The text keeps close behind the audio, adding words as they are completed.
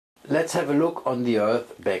let's have a look on the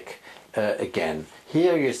Earth back again.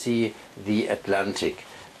 Here you see the Atlantic,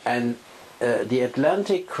 and the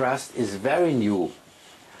Atlantic crust is very new.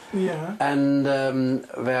 Yeah. And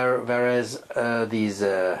whereas these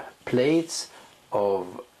plates of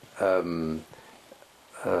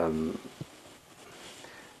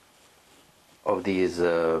these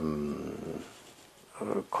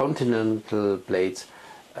continental plates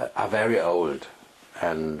are very old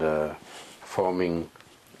and forming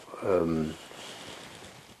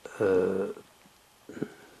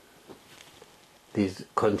these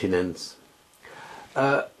continents.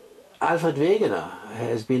 Alfred Wegener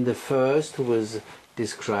has been the first who was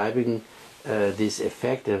describing this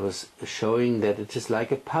effect and was showing that it is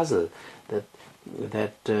like a puzzle,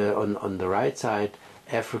 that on the right side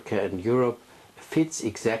Africa and Europe fits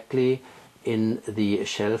exactly in the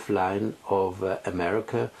shelf line of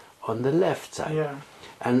America on the left side. Yeah.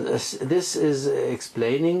 And this is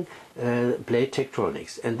explaining plate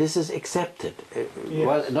tectonics, and this is accepted. Yes.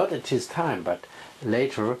 Well, not at his time, but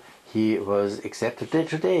later he was accepted.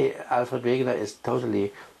 Today, Alfred Wegener is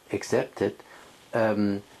totally accepted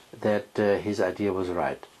that his idea was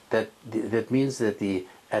right. That means that the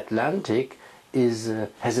Atlantic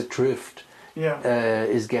has a drift, yeah.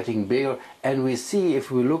 is getting bigger, and we see,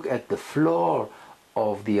 if we look at the floor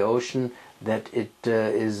of the ocean, that it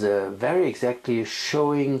is very exactly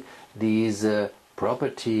showing these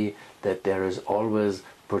property that there is always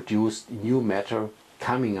produced new matter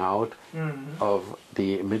coming out of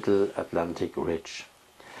the middle Atlantic ridge.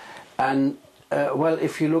 And well,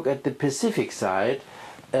 if you look at the Pacific side,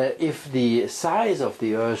 if the size of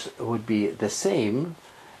the Earth would be the same,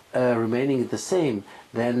 remaining the same,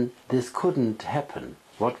 then this couldn't happen.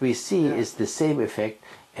 What we see is the same effect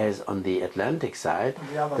as on the Atlantic side, on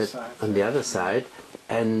the other side. On the other side,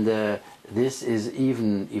 and this is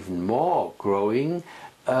even more growing.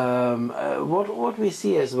 What we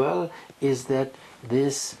see as well is that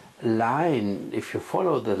this line, if you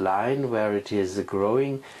follow the line where it is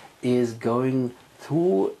growing, is going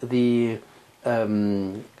through the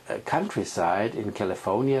countryside in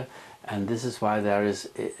California, and this is why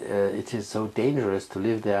it is so dangerous to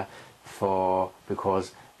live there,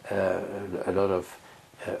 because a lot of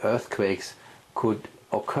earthquakes could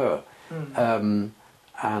occur.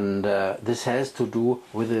 And this has to do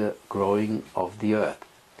with the growing of the Earth.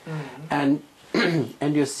 And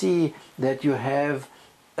you see that you have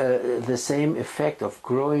the same effect of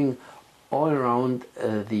growing all around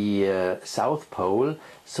the South Pole,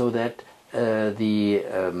 so that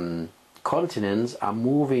the continents are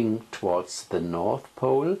moving towards the North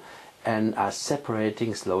Pole and are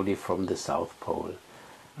separating slowly from the South Pole.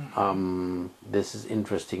 This is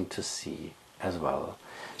interesting to see as well.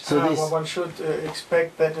 So well, one should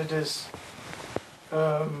expect that it is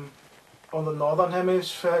on the northern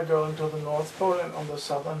hemisphere going to the North Pole, and on the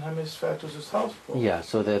southern hemisphere to the South Pole. Yeah,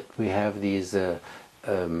 so that we have these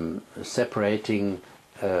separating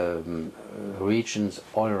regions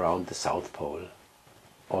all around the South Pole,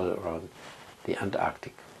 all around the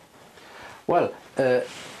Antarctic. Well,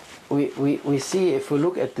 we see, if we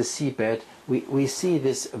look at the seabed, we see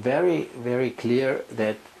this very, very clear,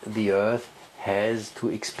 that the Earth has to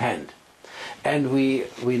expand. And we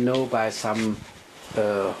know by some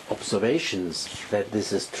observations that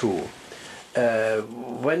this is true.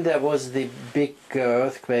 When there was the big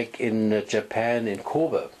earthquake in Japan, in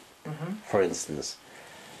Kobe, for instance,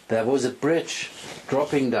 there was a bridge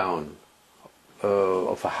dropping down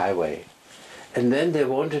of a highway, and then they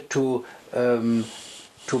wanted to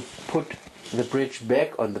put the bridge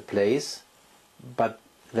back on the place, but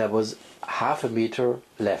there was half a meter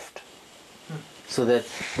left, so that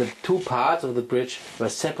the two parts of the bridge were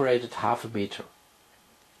separated half a meter.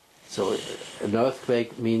 So an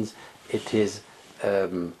earthquake means it is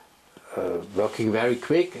working very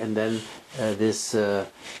quick, and then this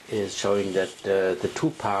is showing that the two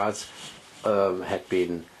parts had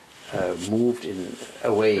been moved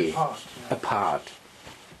away, apart,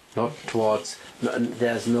 not towards.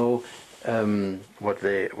 There's no what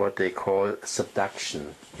they call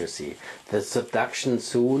subduction. You see, the subduction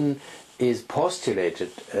soon is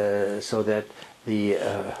postulated so that the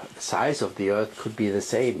size of the Earth could be the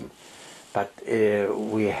same, but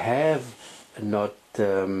we have not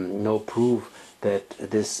no proof that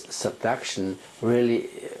this subduction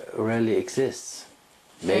really exists.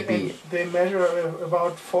 Maybe and they measure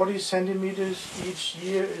about 40 centimeters each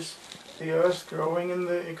year. Is the Earth growing in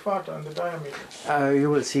the equator, in the diameter?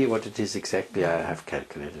 You will see what it is exactly. I have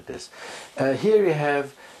calculated this. Here you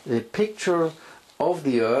have the picture of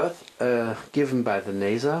the Earth given by the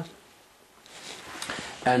NASA,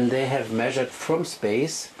 and they have measured from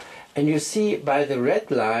space, And you see by the red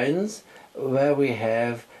lines where we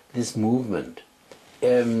have this movement.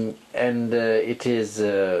 It is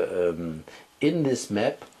in this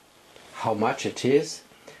map how much it is.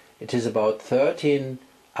 It is about 13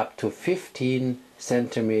 up to 15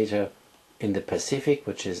 centimeter in the Pacific,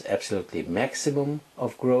 which is absolutely maximum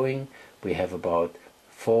of growing. We have about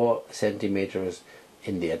 4 centimeters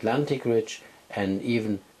in the Atlantic ridge and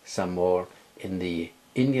even some more in the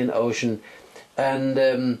Indian Ocean.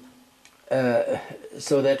 And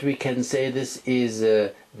so that we can say this is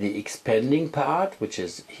the expanding part, which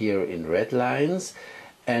is here in red lines,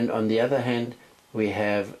 and on the other hand we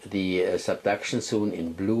have the subduction zone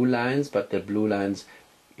in blue lines, but the blue lines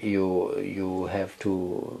you have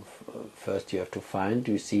to first you have to find,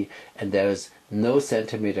 you see, and there is no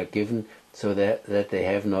centimeter given, so that they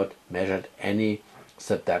have not measured any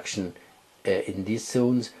subduction in these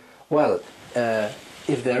zones. Well,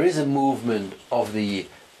 if there is a movement of the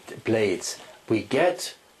plates, we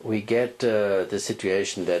get the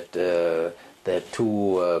situation that that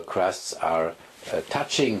two crusts are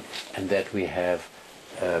touching, and that we have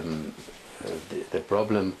the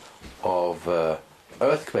problem of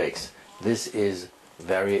earthquakes. This is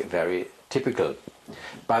very, very typical,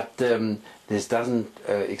 but this doesn't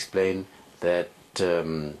explain that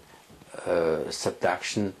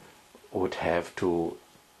subduction would have to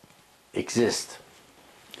exist.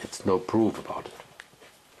 It's no proof about it.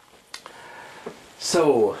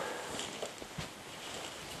 So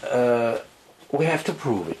we have to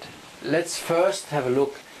prove it. Let's first have a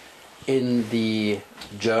look in the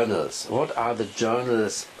journals. What are the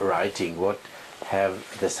journals writing? What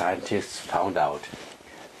have the scientists found out?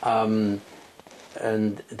 And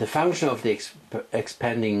the function of the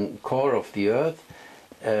expanding core of the Earth,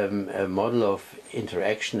 a model of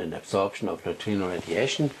interaction and absorption of neutrino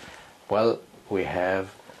radiation. Well, we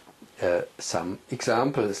have some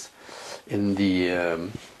examples in the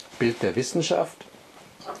Bild der Wissenschaft,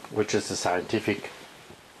 which is a scientific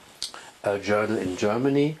journal in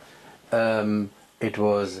Germany. It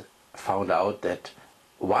was found out that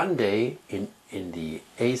one day in the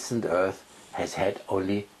ancient Earth has had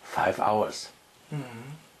only 5 hours.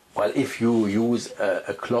 Mm-hmm. Well, if you use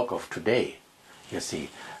a clock of today, you see,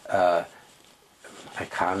 I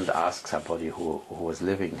can't ask somebody who was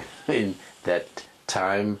living in that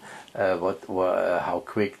time how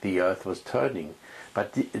quick the Earth was turning.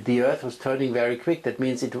 But the Earth was turning very quick. That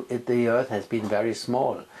means the Earth has been very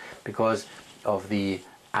small because of the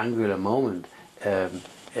angular moment.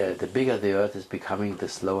 The bigger the Earth is becoming, the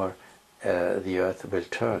slower the Earth will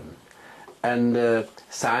turn. And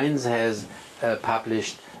science has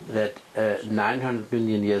published that 900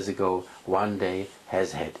 million years ago, one day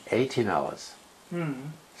has had 18 hours.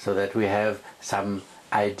 Mm. So that we have some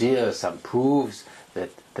ideas, some proofs that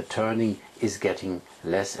the turning is getting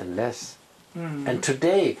less and less. Mm. And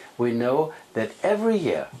today we know that every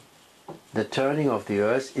year the turning of the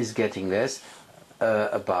Earth is getting less,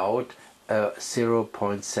 about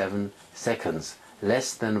 0.7 seconds,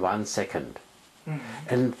 less than 1 second. Mm.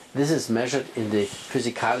 And this is measured in the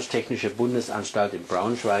Physikalisch-Technische Bundesanstalt in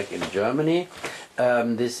Braunschweig in Germany.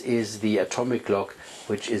 This is the atomic clock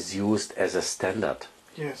which is used as a standard,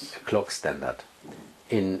 yes, clock standard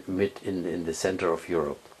in the center of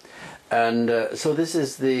Europe. And so this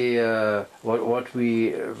is the what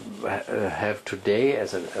we have today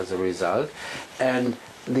as a result. And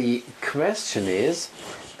the question is,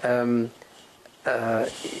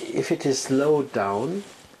 if it is slowed down,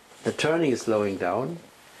 the turning is slowing down,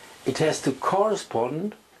 it has to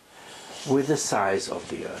correspond with the size of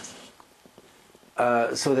the Earth.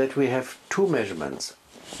 So that we have two measurements.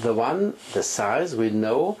 The size we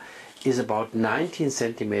know is about 19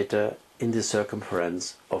 centimeter in the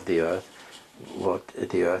circumference of the Earth, what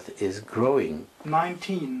the Earth is growing.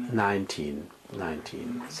 19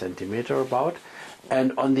 centimeter about.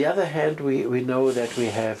 And on the other hand, we know that we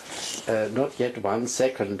have not yet 1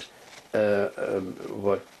 second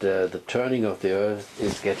what the turning of the Earth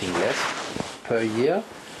is getting less per year.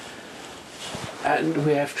 And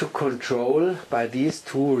we have to control by these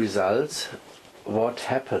two results what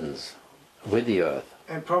happens with the Earth.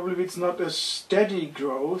 And probably it's not a steady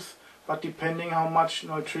growth, but depending how much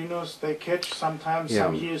neutrinos they catch, sometimes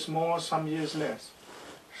some years more, some years less.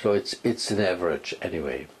 So it's an average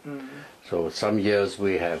anyway. Mm-hmm. So some years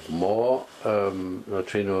we have more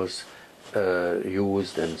neutrinos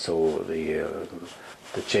used, and so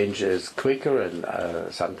the change is quicker, and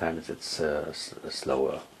sometimes it's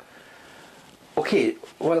slower. Okay,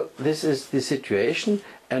 well, this is the situation,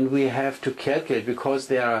 and we have to calculate, because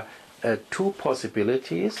there are two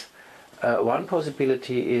possibilities. One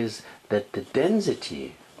possibility is that the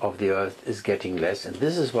density of the Earth is getting less, and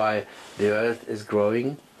this is why the Earth is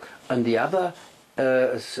growing. And the other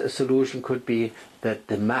solution could be that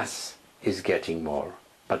the mass is getting more.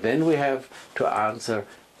 But then we have to answer,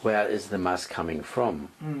 where is the mass coming from?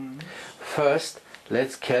 First,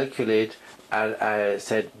 let's calculate. I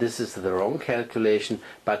said this is the wrong calculation,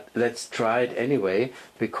 but let's try it anyway,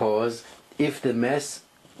 because if the mass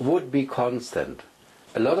would be constant,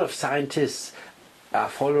 a lot of scientists are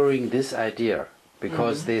following this idea,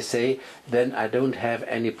 because they say, then I don't have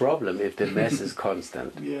any problem if the mass is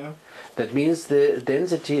constant. Yeah. That means the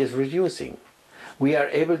density is reducing. We are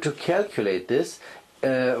able to calculate this.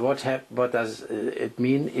 What does it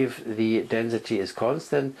mean if the density is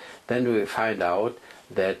constant? Then we find out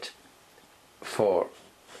that for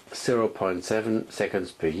 0.7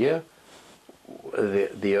 seconds per year,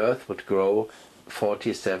 the Earth would grow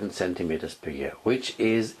 47 centimeters per year, which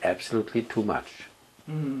is absolutely too much.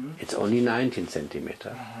 It's only 19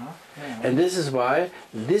 centimeters. And this is why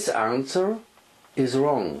this answer is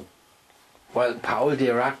wrong. Well, Paul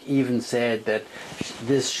Dirac even said that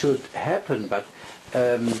this should happen, but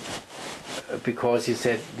because he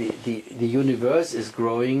said the universe is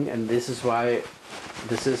growing, and this is why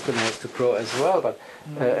the system has to grow as well, but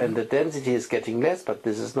and the density is getting less, but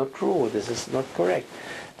this is not true, this is not correct.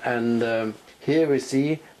 And here we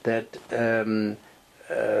see that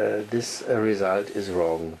this result is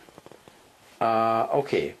wrong.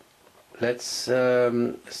 Okay, let's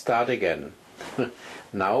start again.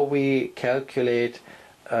 Now we calculate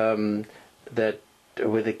that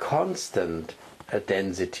with a constant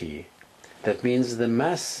density. That means the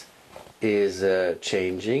mass is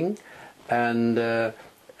changing, and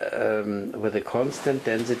with a constant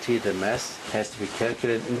density the mass has to be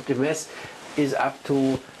calculated. And the mass is up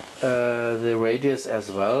to the radius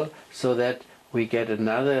as well, so that we get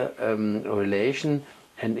another relation.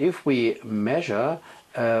 And if we measure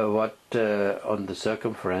what on the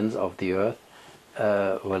circumference of the Earth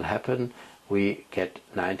will happen, we get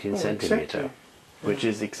 19 centimeter, which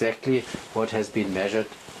is exactly what has been measured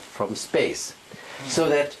from space. So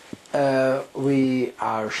that we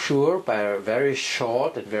are sure by a very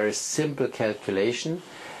short and very simple calculation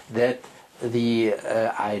that the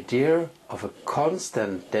idea of a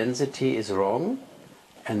constant density is wrong,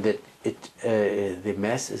 and that the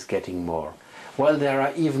mass is getting more. Well, there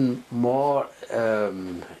are even more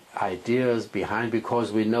ideas behind,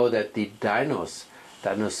 because we know that the dinosaurs,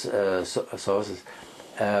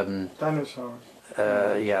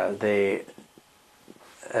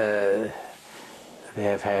 they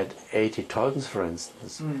have had 80 tons, for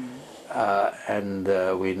instance, and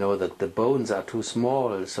we know that the bones are too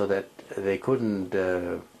small, so that they couldn't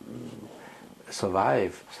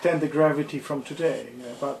survive. Stand the gravity from today,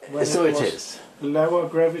 but when so it was it is. Lower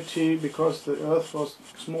gravity, because the Earth was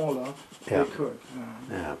smaller, they could.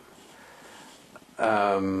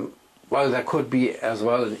 Well, there could be as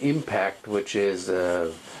well an impact which is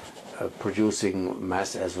producing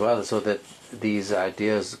mass as well, so that these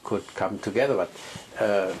ideas could come together. But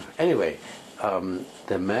anyway,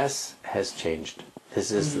 the mass has changed.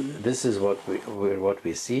 This is what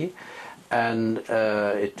we see, and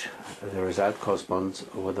the result corresponds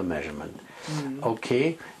with the measurement.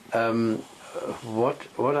 Okay.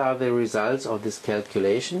 What are the results of this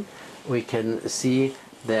calculation? We can see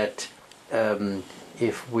that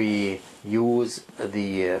if we use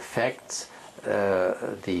the facts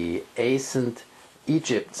the ancient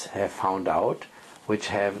Egypts have found out, which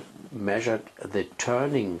have measured the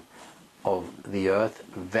turning of the Earth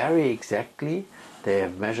very exactly. They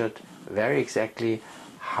have measured very exactly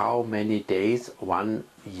how many days 1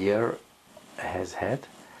 year has had,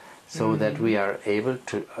 so that we are able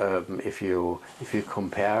to, if you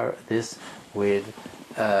compare this with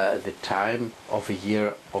the time of a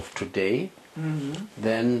year of today,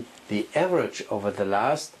 then the average over the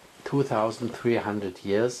last 2,300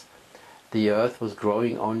 years, the Earth was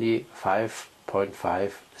growing only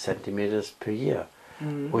 5.5 centimeters per year,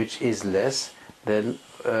 which is less than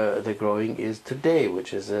the growing is today,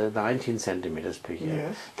 which is 19 centimeters per year.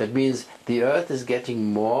 Yes. That means the Earth is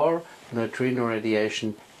getting more neutrino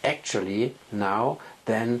radiation actually now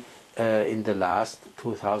than in the last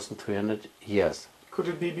 2,300 years. Could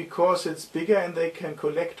it be because it's bigger and they can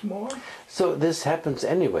collect more? So this happens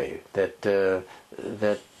anyway, that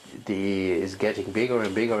is getting bigger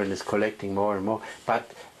and bigger and is collecting more and more.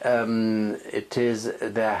 But it is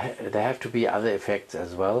there have to be other effects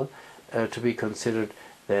as well to be considered,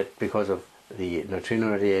 that because of the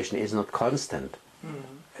neutrino radiation is not constant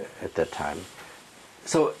at that time.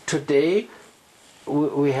 So today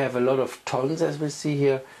we have a lot of tons, as we see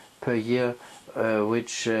here, per year,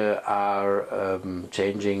 which are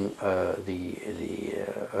changing the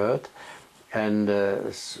Earth,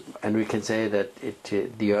 and we can say that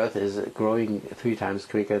the Earth is growing 3 times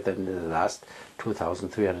quicker than in the last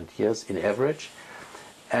 2,300 years in average,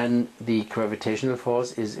 and the gravitational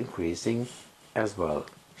force is increasing as well.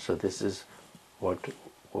 So this is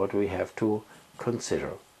what we have to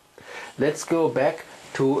consider. Let's go back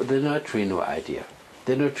to the neutrino idea.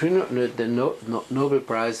 The Nobel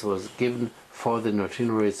Prize was given for the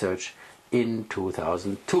neutrino research in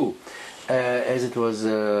 2002. As it was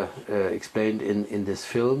explained in this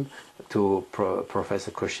film to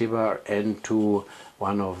Professor Koshiba and to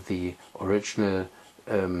one of the original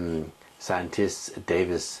scientists,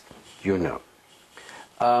 Davis Jr.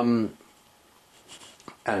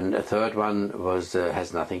 And a third one was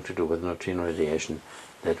has nothing to do with neutrino radiation.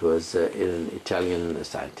 That was an Italian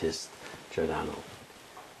scientist, Giordano.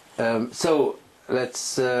 So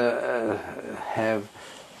let's have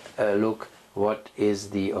a look what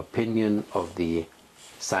is the opinion of the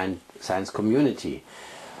science community.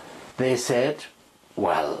 They said,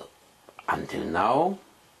 well, until now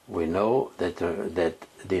we know that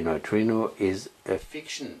the neutrino is a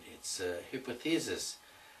fiction, it's a hypothesis,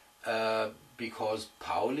 because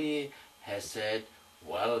Pauli has said,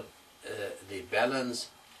 well, the balance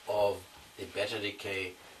of the beta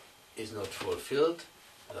decay is not fulfilled,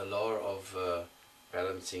 the law of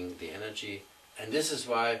balancing the energy, and this is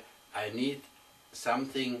why I need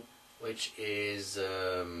something which is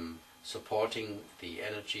supporting the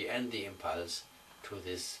energy and the impulse to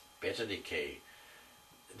this beta decay.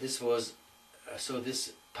 This was so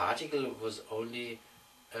this particle was only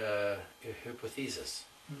a hypothesis,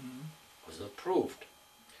 was not proved.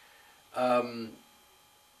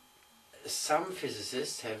 Some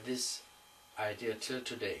physicists have this idea till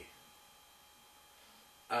today.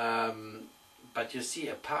 But you see,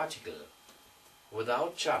 a particle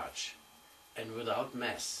without charge and without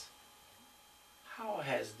mass, how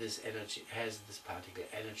has this particle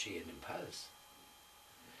energy and impulse?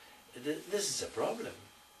 This is a problem.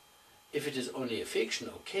 If it is only a fiction,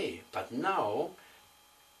 okay, but now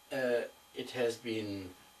it has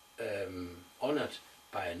been honored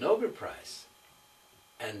by a Nobel Prize,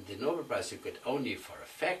 and the Nobel Prize you get only for a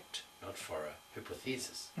fact, not for a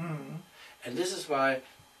hypothesis. And this is why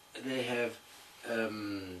they have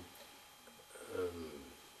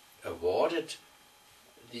awarded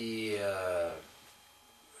the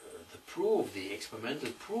proof, the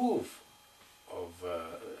experimental proof of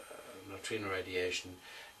neutrino radiation,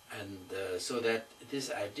 and so that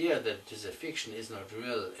this idea that it is a fiction is not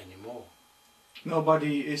real anymore.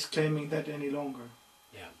 Nobody is claiming that any longer.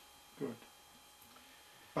 Yeah. Good.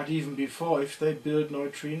 But even before, if they build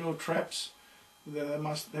neutrino traps, they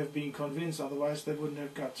must have been convinced, otherwise they wouldn't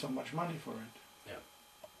have got so much money for it. Yeah.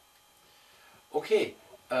 Okay,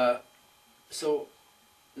 so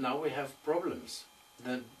now we have problems.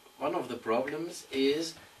 One of the problems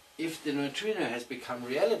is if the neutrino has become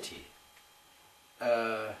reality,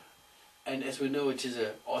 and as we know it is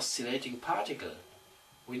an oscillating particle,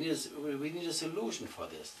 we need a solution for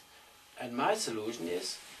this. And my solution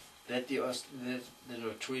is that the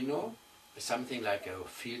neutrino is something like a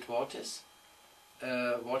field vortex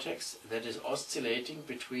that is oscillating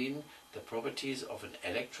between the properties of an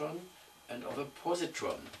electron and of a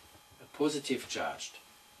positron, a positive charged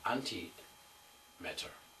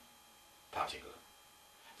antimatter particle.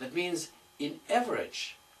 That means in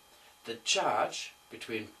average the charge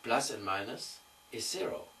between plus and minus is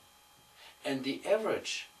 0, and the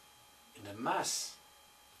average in the mass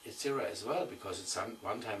is 0 as well, because it's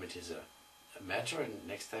one time it is a matter and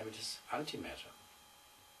next time it is antimatter.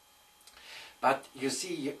 But you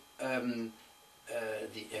see, the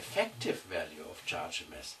effective value of charge and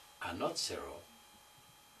mass are not 0.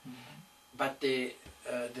 But the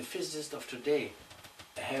physicists of today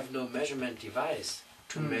have no measurement device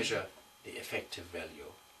to measure the effective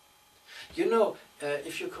value. You know,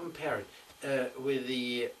 if you compare it with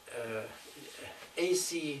the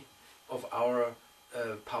AC of our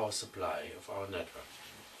power supply, of our network,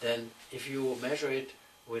 then if you measure it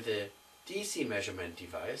with a DC measurement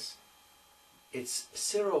device, it's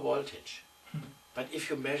 0 voltage. But if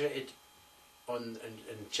you measure it and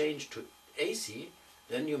change to AC,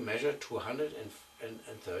 then you measure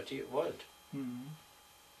 230 volt.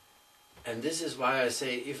 And this is why I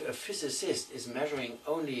say if a physicist is measuring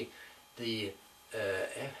only the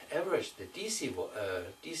average, the DC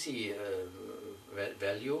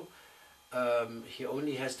value, he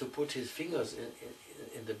only has to put his fingers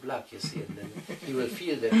in the blood, you see, and then he will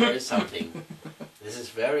feel that there is something. This is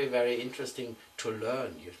very, very interesting to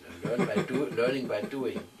learn. You learn by learning by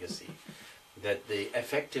doing, you see, that the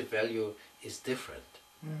effective value is different.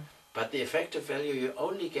 Yeah. But the effective value you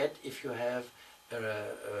only get if you have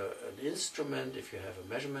an instrument, if you have a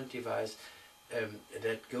measurement device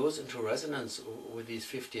that goes into resonance with these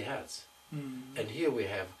 50 hertz. And here we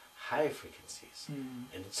have high frequencies.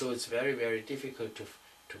 And so it's very, very difficult to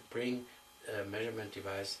bring a measurement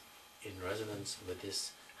device in resonance with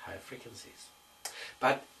these high frequencies.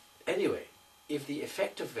 But anyway, if the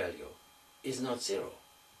effective value is not zero,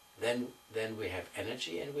 then we have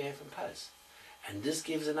energy and we have impulse. And this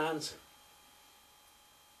gives an answer,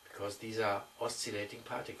 because these are oscillating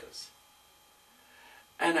particles.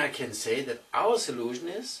 And I can say that our solution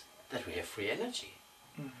is that we have free energy.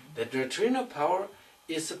 That neutrino power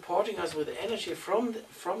is supporting us with energy from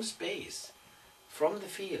space, from the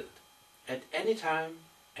field, at any time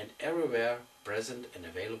and everywhere present and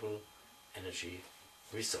available energy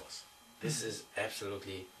resource. This is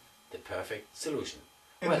absolutely the perfect solution.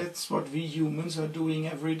 And well, that's what we humans are doing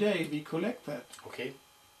every day. We collect that. Okay,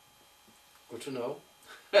 good to know.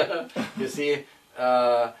 You see,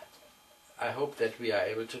 I hope that we are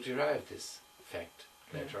able to derive this fact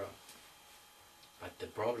later on. But the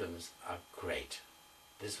problems are great.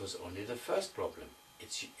 This was only the first problem.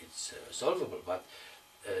 It's solvable, but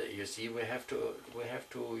you see, we have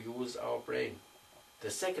to use our brain.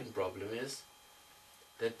 The second problem is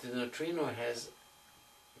that the neutrino has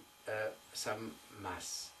some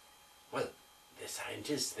mass. Well, the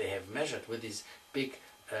scientists, they have measured with this big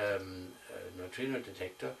neutrino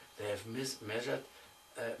detector, they have measured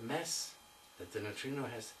mass, that the neutrino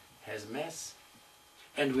has mass.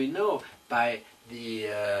 And we know by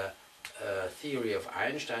the theory of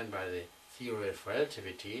Einstein, by the theory of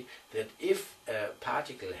relativity, that if a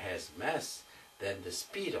particle has mass, then the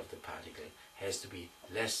speed of the particle has to be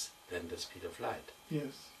less than the speed of light.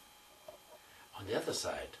 Yes. On the other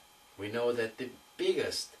side, we know that the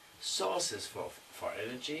biggest sources for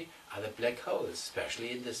energy are the black holes,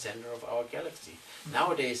 especially in the center of our galaxy.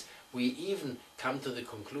 Nowadays, we even come to the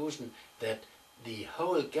conclusion that the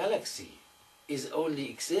whole galaxy is only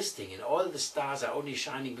existing and all the stars are only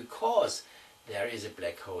shining because there is a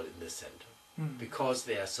black hole in the center, because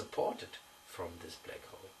they are supported from this black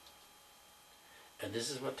hole. And this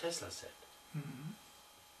is what Tesla said.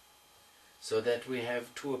 So that we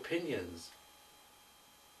have two opinions.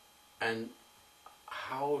 And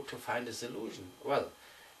how to find a solution? Well,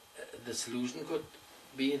 the solution could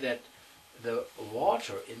be that the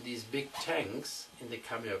water in these big tanks in the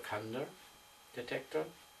Kamiokande detector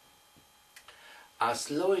are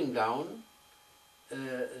slowing down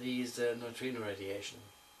these neutrino radiation,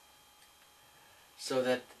 so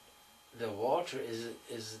that the water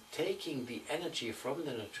is taking the energy from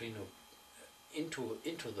the neutrino into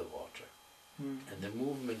the water, and the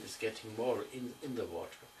movement is getting more in the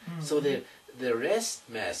water. So the rest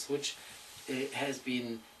mass, which has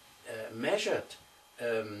been measured,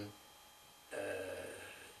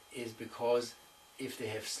 is because if they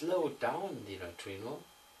have slowed down the neutrino,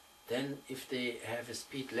 then if they have a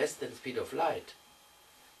speed less than the speed of light,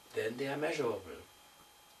 then they are measurable,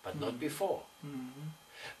 but not before.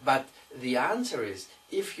 But the answer is,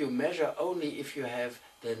 if you measure only if you have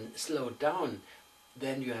then slowed down,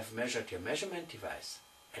 then you have measured your measurement device,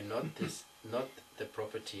 and not this, not the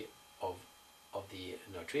property of the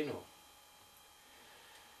neutrino.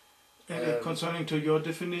 And concerning to your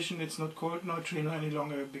definition, it's not called neutrino any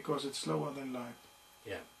longer because it's slower than light.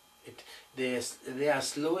 Yeah, they are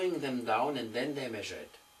slowing them down and then they measure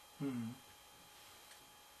it.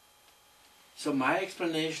 So my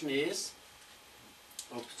explanation is,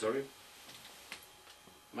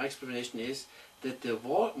 my explanation is that the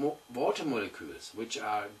water molecules, which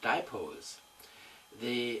are dipoles,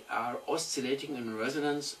 they are oscillating in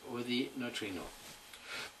resonance with the neutrino.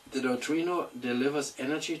 The neutrino delivers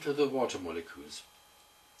energy to the water molecules,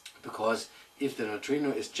 because if the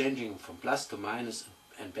neutrino is changing from plus to minus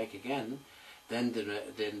and back again, then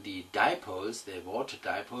the dipoles, the water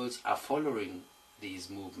dipoles, are following these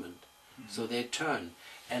movement. So they turn,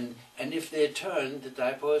 and if they turn, the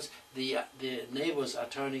dipoles, the neighbors are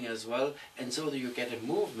turning as well, and so that you get a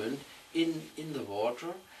movement in the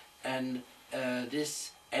water, and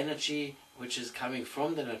this energy which is coming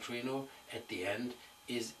from the neutrino at the end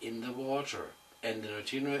is in the water, and the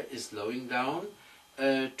neutrino is slowing down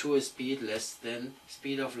to a speed less than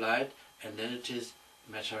speed of light, and then it is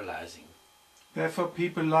materializing. Therefore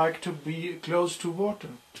people like to be close to water.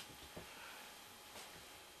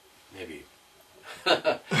 Maybe.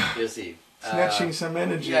 You see. Snatching some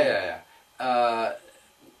energy. Yeah.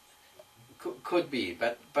 Could be.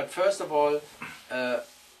 But first of all,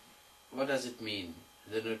 what does it mean?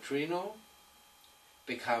 The neutrino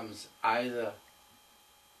becomes either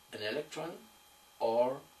an electron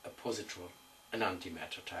or a positron, an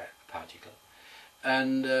antimatter particle.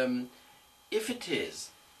 And if it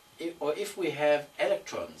is, if we have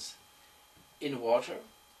electrons in water,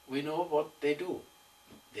 we know what they do.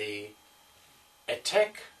 They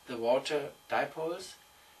attack the water dipoles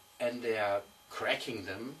and they are cracking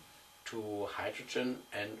them to hydrogen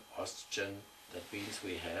and oxygen. That means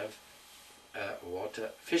we have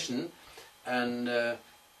water fission and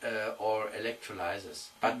or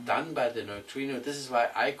electrolysis, but done by the neutrino. This is why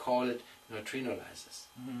I call it neutrinolysis.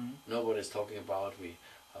 Nobody is talking about we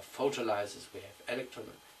have photolysis, we have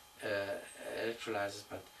electrolysis,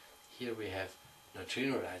 but here we have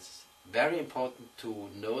neutrinolysis. Very important to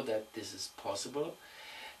know that this is possible,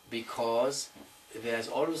 because there's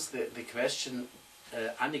always the question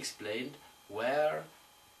unexplained, where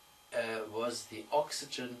was the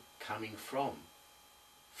oxygen coming from?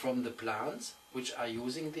 From the plants which are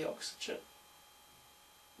using the oxygen?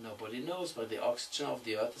 Nobody knows where the oxygen of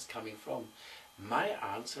the earth is coming from. My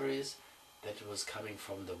answer is that it was coming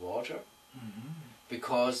from the water,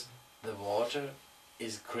 because the water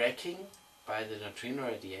is cracking by the neutrino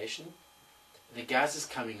radiation, the gas is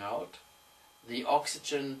coming out, the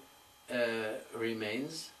oxygen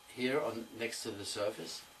remains here next to the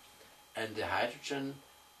surface, and the hydrogen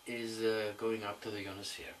is going up to the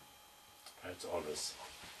ionosphere. It's always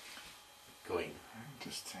going.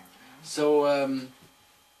 Interesting. So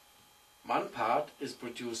one part is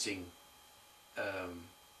producing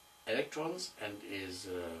electrons and is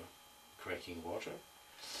cracking water,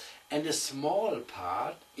 and a small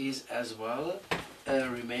part is as well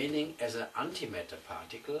remaining as an antimatter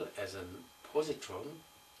particle, as a positron,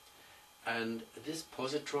 and this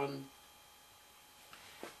positron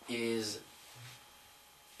is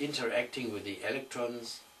interacting with the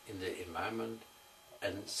electrons in the environment,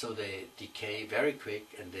 and so they decay very quick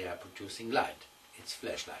and they are producing light. It's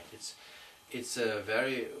flashlight. It's a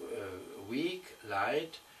very weak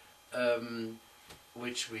light,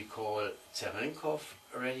 which we call Cherenkov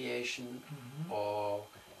radiation, or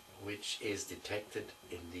which is detected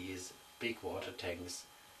in these big water tanks,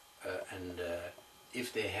 and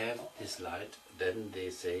if they have this light, then they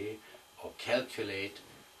say or calculate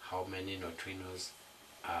how many neutrinos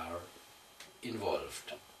are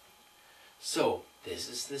involved. So this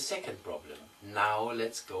is the second problem. Now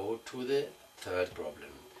let's go to the third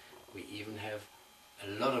problem. We even have a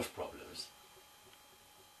lot of problems.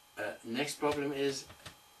 Next problem is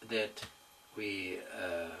that we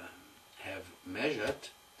have measured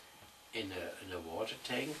in a water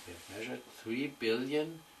tank, we have measured 3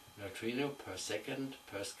 billion neutrino per second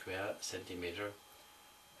per square centimeter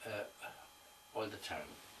all the time.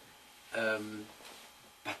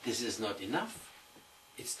 But this is not enough.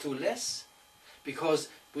 It's too less, because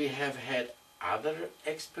we have had other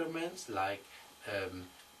experiments, like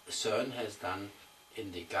CERN has done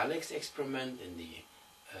in the Galax experiment in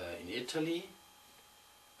Italy.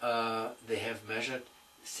 They have measured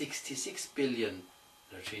 66 billion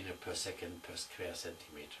neutrino per second per square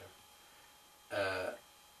centimeter.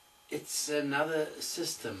 It's another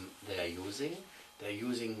system they are using. They're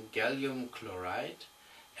using gallium chloride,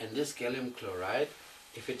 and this gallium chloride,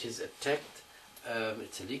 if it is attacked,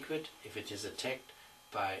 it's a liquid, if it is attacked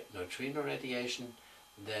by neutrino radiation,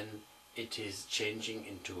 then it is changing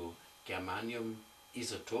into germanium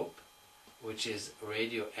isotope, which is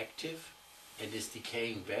radioactive and is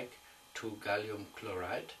decaying back to gallium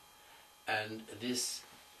chloride, and this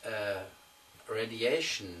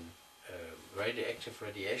radiation, radioactive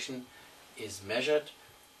radiation, is measured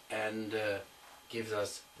and gives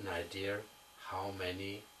us an idea how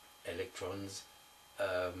many electrons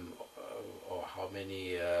or how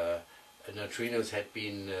many neutrinos had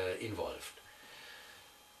been involved.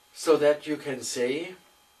 So that you can say,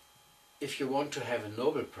 if you want to have a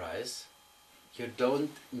Nobel Prize, you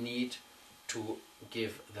don't need to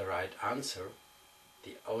give the right answer.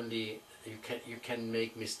 You can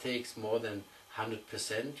make mistakes more than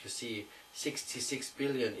 100%. You see, 66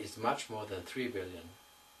 billion is much more than 3 billion.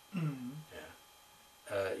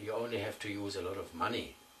 Yeah. You only have to use a lot of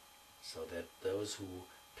money, so that those who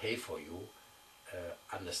pay for you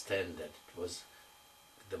understand that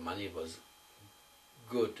the money was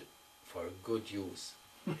good, for good use.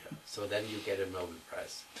 Yeah. So then you get a Nobel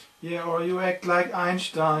Prize. Yeah, or you act like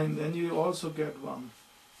Einstein, then you also get one.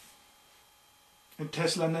 And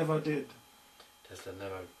Tesla never did. Tesla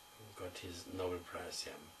never got his Nobel Prize,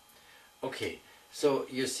 yeah. Okay, so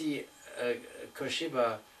you see,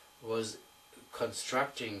 Koshiba was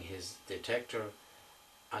constructing his detector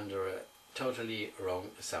under a totally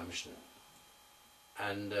wrong assumption.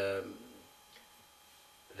 And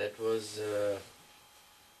that was,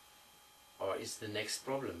 or is the next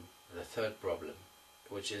problem, the third problem.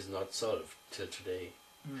 which is not solved till today.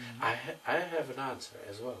 Mm. I have an answer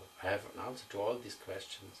as well. I have an answer to all these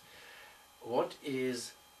questions. What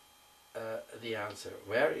is the answer?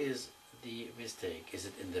 Where is the mistake? Is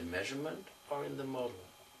it in the measurement or in the model?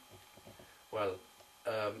 Well,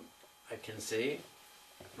 I can say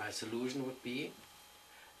my solution would be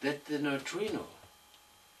that the neutrino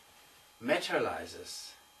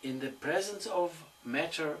materializes in the presence of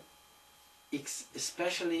matter,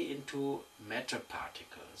 especially into matter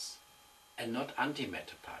particles and not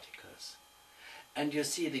antimatter particles. And you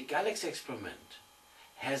see, the Galaxy experiment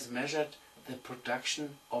has measured the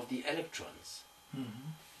production of the electrons,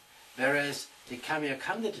 whereas the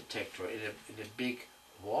Kamiokande detector in a big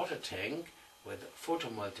water tank with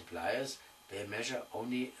photomultipliers, they measure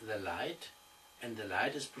only the light, and the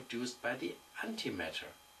light is produced by the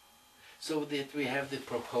antimatter. So that we have the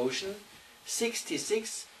proportion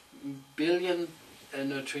 66 billion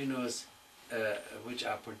neutrinos which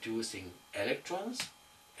are producing electrons,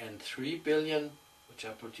 and 3 billion which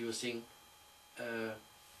are producing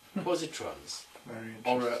positrons, Very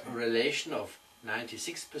or a interesting. relation of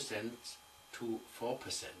 96% to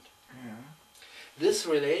 4%. Yeah. This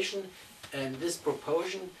relation and this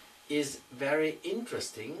proportion is very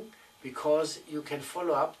interesting, because you can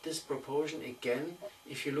follow up this proportion again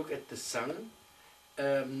if you look at the sun,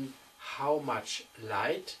 how much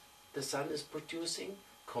light the sun is producing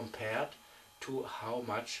compared to how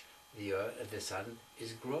much the sun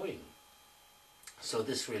is growing. So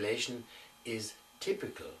this relation is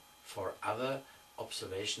typical for other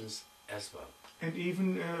observations as well. And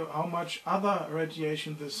even how much other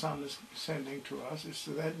radiation the sun is sending to us, is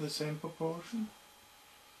that the same proportion?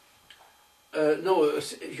 No,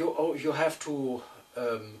 you have to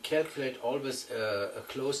calculate always a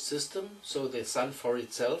closed system, so the sun for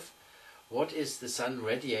itself, what is the sun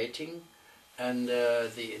radiating, and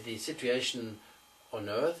the situation on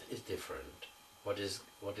Earth is different. What is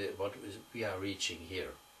we are reaching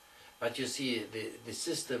here. But you see, the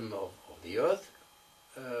system of the Earth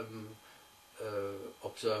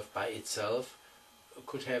observed by itself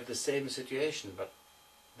could have the same situation, but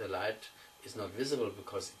the light is not visible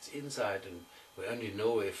because it's inside, and we only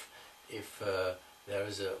know if there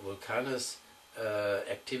is a volcanoes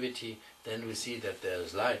activity, then we see that there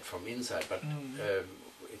is light from inside, but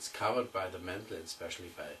it's covered by the mantle, especially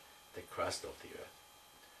by the crust of the Earth.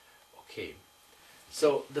 Okay,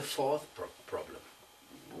 so the fourth problem.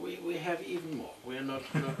 We have even more. We are not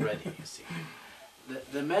ready, you see.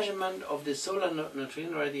 The measurement of the solar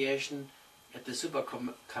neutrino radiation at the super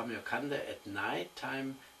Kamiokande at night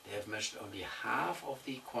time, they have measured only half of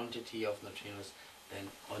the quantity of neutrinos than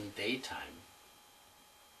on daytime.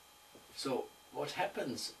 So what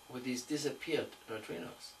happens with these disappeared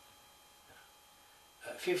neutrinos?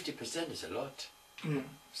 50% is a lot.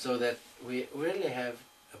 So that we really have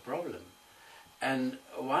a problem. And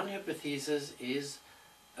one hypothesis is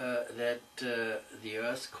that the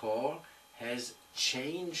Earth's core has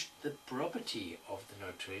changed the property of the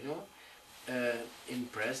neutrino in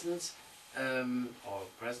presence, or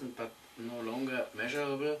present but no longer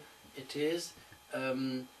measurable. It is,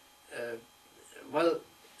 well,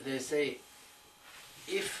 they say,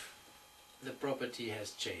 if the property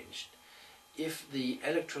has changed, if the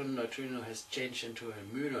electron neutrino has changed into a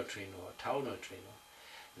mu neutrino or tau neutrino,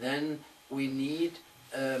 then we need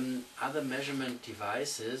other measurement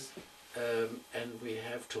devices, and we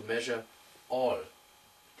have to measure all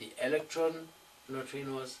the electron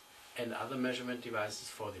neutrinos and other measurement devices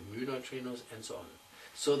for the mu neutrinos and so on.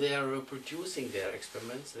 So they are reproducing their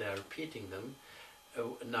experiments, they are repeating them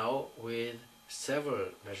now with several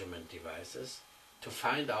measurement devices to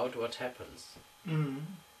find out what happens.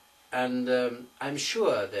 And I'm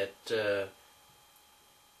sure that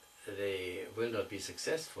they will not be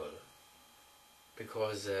successful,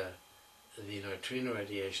 because the neutrino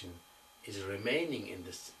radiation is remaining in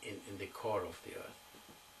the core of the Earth.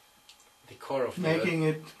 The core of the Earth. Making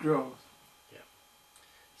it grow. Yeah.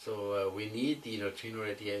 So we need the neutrino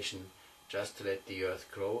radiation just to let the Earth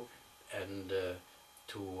grow, and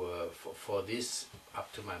for this,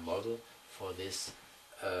 up to my model, for this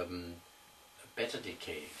beta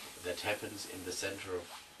decay that happens in the center of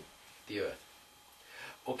the Earth.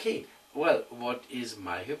 Okay, well, what is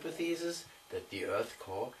my hypothesis? That the Earth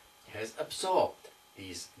core has absorbed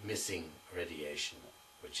these missing radiation,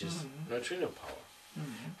 which is neutrino power.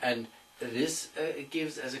 And this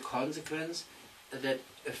gives as a consequence that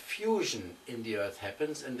a fusion in the Earth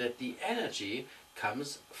happens, and that the energy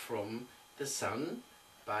comes from the sun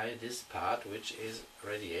by this part which is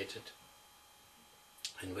radiated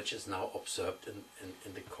and which is now absorbed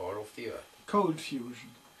in the core of the Earth. Cold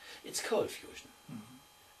fusion. It's cold fusion.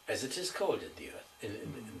 as it is cold in the Earth,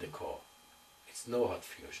 in the core. It's no hot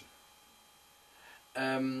fusion.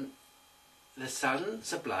 The Sun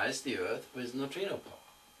supplies the Earth with neutrino power.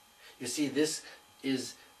 You see, this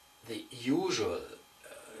is the usual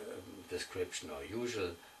description or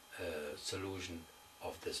usual solution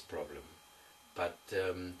of this problem. But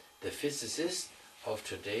the physicists of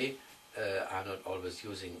today are not always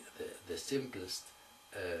using the simplest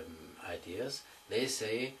ideas. They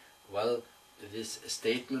say, well, this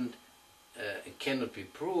statement cannot be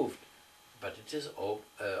proved, but it is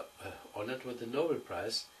honored with the Nobel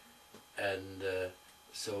Prize, and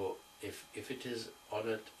so if it is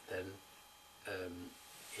honored, then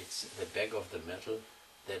it's the back of the metal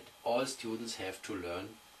that all students have to learn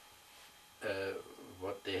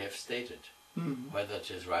what they have stated. Whether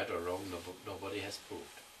it is right or wrong, nobody has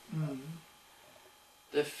proved.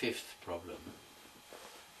 The fifth problem.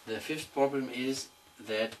 The fifth problem is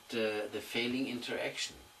that the failing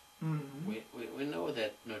interaction. We know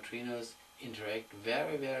that neutrinos interact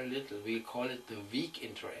very, very little. We call it the weak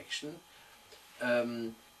interaction,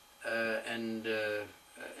 and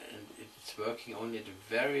it's working only at a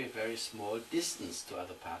very, very small distance to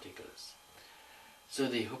other particles. So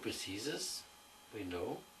the hypothesis we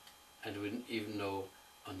know, and we even know,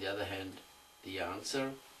 on the other hand, the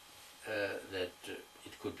answer that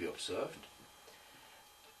it could be observed.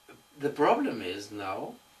 The problem is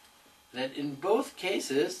now that in both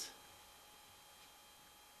cases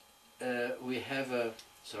we have a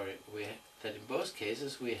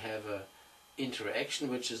interaction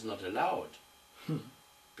which is not allowed,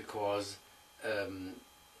 because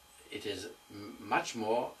it is much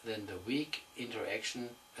more than the weak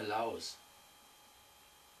interaction allows.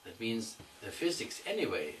 That means the physics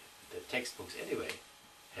anyway, the textbooks anyway,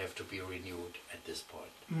 have to be renewed at this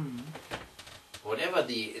point. Whatever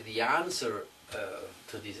the answer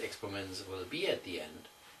to these experiments will be at the end,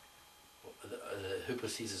 the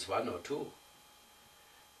hypothesis 1 or 2,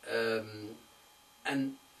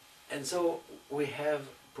 and so we have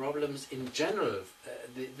problems in general.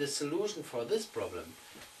 The solution for this problem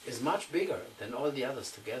is much bigger than all the others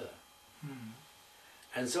together.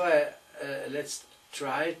 And so let's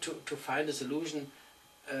try to find a solution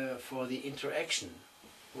for the interaction.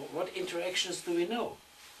 What interactions do we know?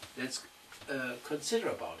 Let's consider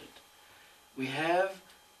about it. We have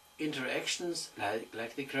interactions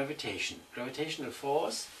like the gravitation. Gravitational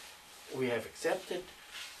force, we have accepted,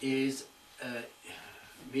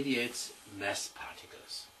 mediates mass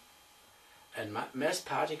particles. And mass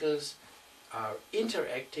particles are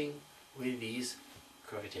interacting with these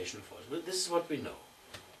gravitational forces. Well, this is what we know.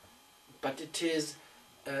 But it is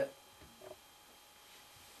a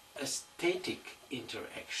static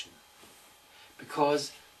interaction,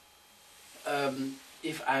 because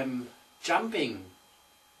if I'm jumping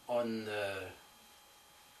on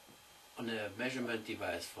a measurement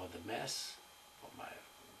device for the mass for my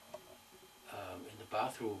in the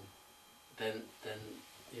bathroom, then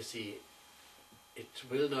you see it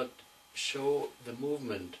will not show the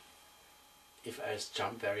movement if I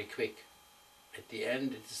jump very quick. At the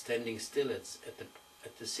end, it is standing still. It's at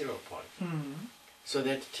the 0 point. So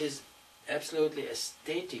that it is absolutely a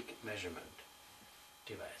static measurement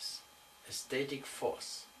device, a static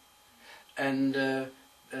force, and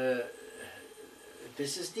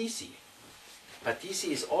this is DC. But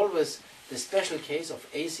DC is always the special case of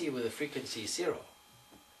AC with a frequency 0.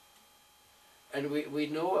 And we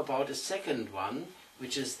know about a second one,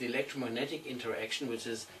 which is the electromagnetic interaction, which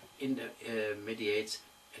is mediates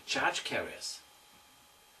charge carriers,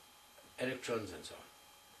 electrons and so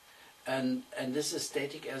on. And this is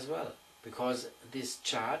static as well, because this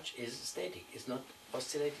charge is static, it's not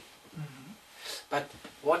oscillating. But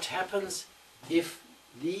what happens if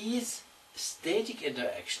these static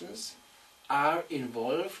interactions are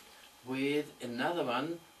involved with another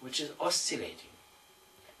one which is oscillating?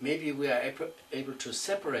 Maybe we are able to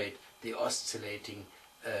separate the oscillating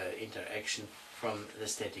interaction from the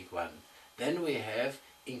static one. Then we have,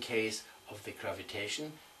 in case of the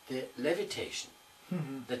gravitation, the levitation.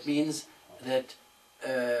 That means that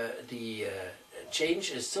the change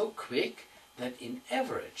is so quick that in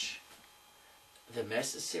average the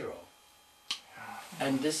mass is 0.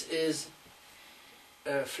 And this is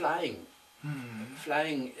a flying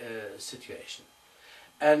situation.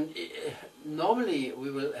 And normally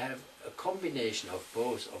we will have a combination of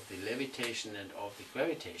both, of the levitation and of the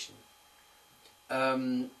gravitation.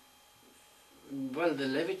 Well, the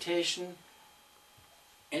levitation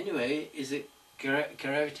anyway is a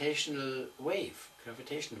gravitational wave,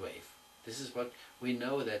 This is what we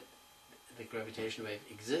know, that the gravitational wave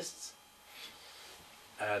exists.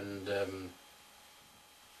 And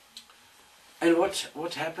And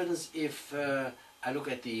what happens if I look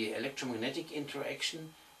at the electromagnetic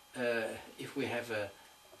interaction? If we have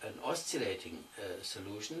an oscillating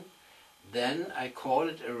solution, then I call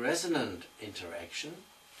it a resonant interaction,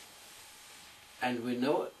 and we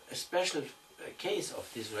know a special case of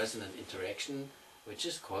this resonant interaction, which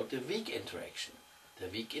is called the weak interaction. The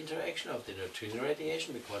weak interaction of the neutrino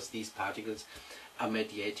radiation, because these particles are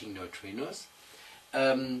mediating neutrinos,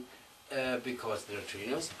 because the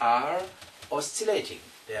neutrinos are oscillating.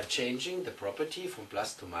 They are changing the property from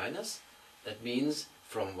plus to minus. That means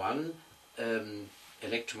from one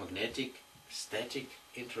electromagnetic static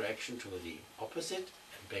interaction to the opposite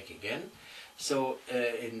and back again. So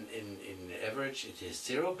in average it is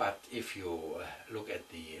 0, but if you look at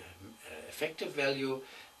the effective value,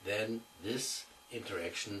 then this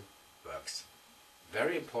interaction works.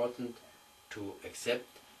 Very important to accept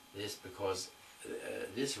this, because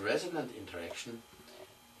this resonant interaction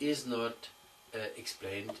is not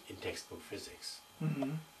explained in textbook physics.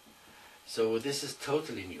 Mm-hmm. So this is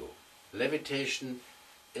totally new. Levitation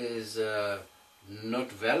is not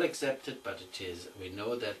well accepted, but it is. We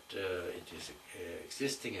know that it is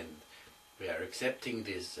existing, and we are accepting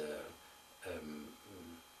this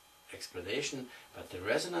explanation. But the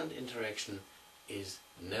resonant interaction is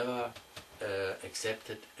never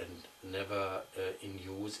accepted and never in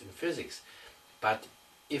use in physics. But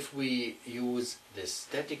if we use the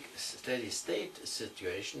steady state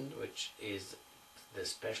situation, which is the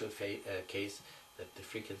special case that the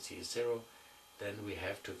frequency is 0, then we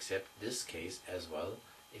have to accept this case as well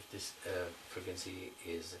if this frequency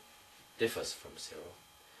differs from 0.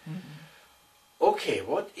 Mm-hmm. Okay,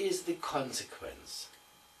 what is the consequence?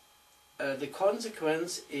 The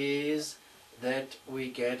consequence is that we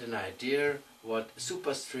get an idea what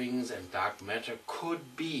superstrings and dark matter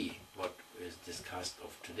could be, what is discussed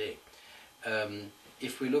of today.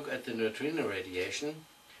 If we look at the neutrino radiation,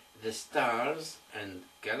 the stars and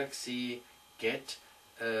galaxy get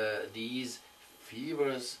these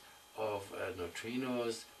fevers of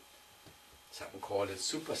neutrinos, some call it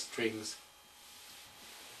superstrings.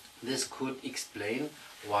 This could explain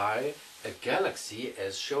why a galaxy,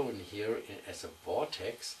 as shown here as a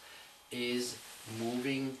vortex, is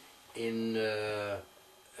moving in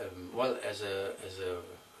well, as a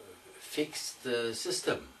fixed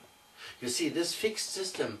system. You see, this fixed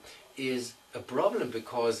system is a problem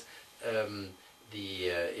because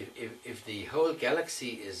if the whole galaxy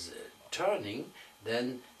is turning,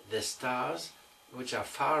 then the stars which are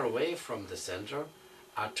far away from the center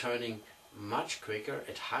are turning much quicker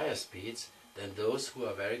at higher speeds than those who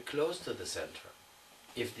are very close to the center,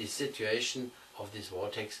 if the situation of this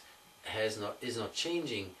vortex is not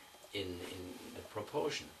changing in the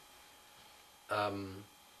proportion.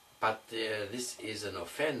 But this is an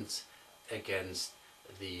offense against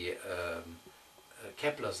the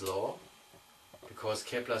Kepler's law, because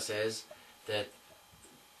Kepler says that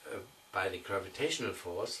by the gravitational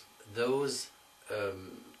force, those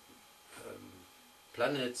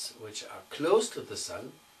planets which are close to the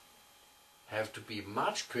Sun have to be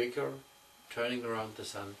much quicker turning around the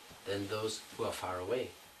Sun than those who are far away.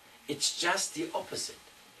 It's just the opposite,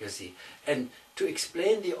 you see. And to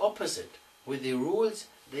explain the opposite with the rules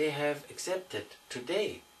they have accepted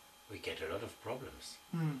today, we get a lot of problems.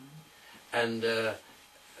 Mm. And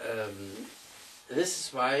this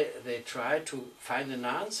is why they try to find an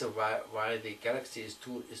answer why the galaxy is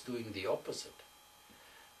doing the opposite.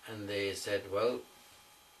 And they said, well,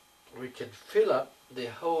 we can fill up the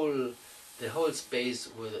whole space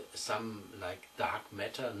with some like dark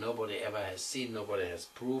matter nobody ever has seen, nobody has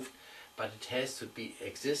proved, but it has to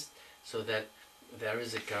exist so that there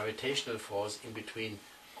is a gravitational force in between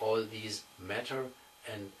all these matter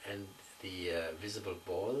and the visible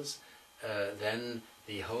balls. Then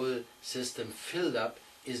the whole system filled up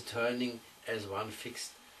is turning as one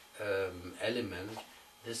fixed element.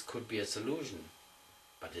 This could be a solution,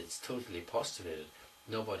 but it's totally postulated.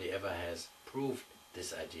 Nobody ever has proved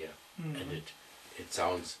this idea, and it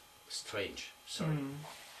sounds strange. Sorry,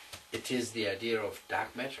 it is the idea of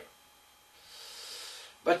dark matter.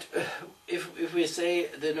 But if we say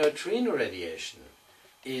the neutrino radiation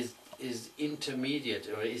is intermediate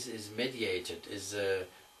or is mediated, is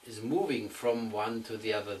moving from one to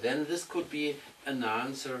the other, then this could be an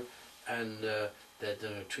answer, and that the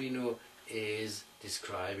neutrino is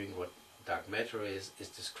describing what dark matter is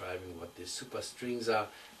describing what the superstrings are,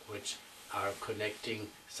 which are connecting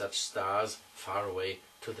such stars far away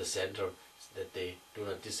to the center so that they do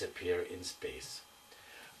not disappear in space.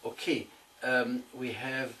 Okay, we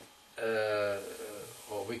have,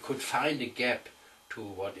 or we could find a gap to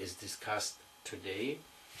what is discussed today.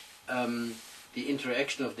 The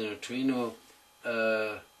interaction of the neutrino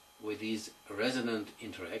with these resonant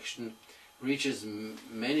interaction reaches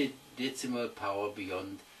many decimal power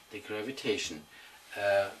beyond the gravitation.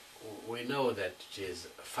 We know that it is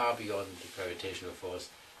far beyond the gravitational force,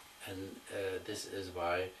 and this is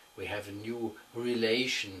why we have a new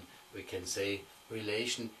relation, we can say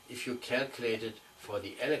relation, if you calculate it for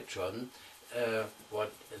the electron,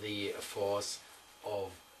 what the force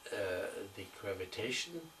of the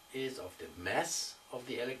gravitation is, of the mass of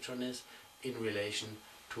the electron is, in relation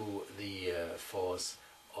to the force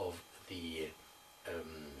of the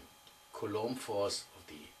Coulomb force of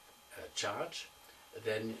the charge,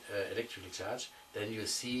 then electrical charge, then you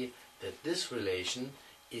see that this relation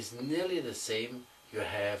is nearly the same you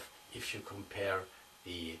have if you compare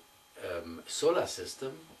the solar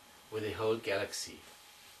system with the whole galaxy.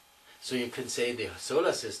 So you can say the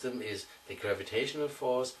solar system is the gravitational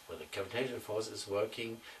force, where the gravitational force is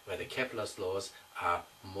working, where the Kepler's laws are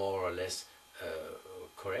more or less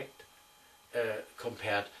correct,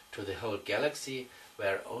 compared to the whole galaxy,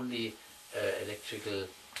 where only electrical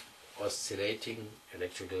oscillating,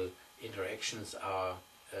 electrical interactions are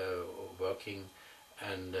working,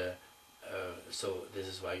 and so this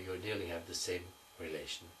is why you nearly have the same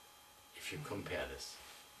relation if you compare this.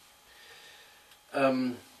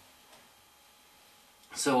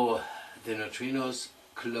 So the neutrinos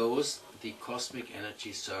close the cosmic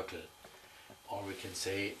energy circle, or we can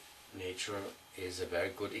say nature is a very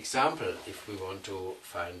good example if we want to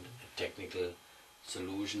find a technical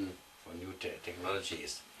solution for new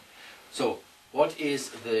technologies. So what is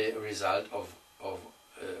the result of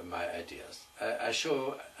my ideas? I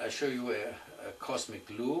show you a cosmic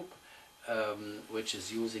loop which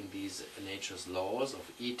is using these nature's laws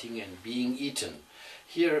of eating and being eaten.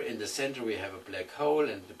 Here in the center we have a black hole,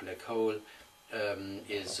 and the black hole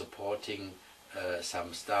is supporting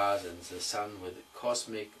some stars and the sun with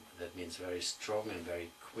cosmic, that means very strong and very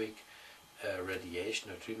quick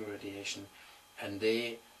radiation, neutrino radiation, and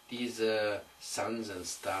these suns and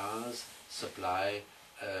stars supply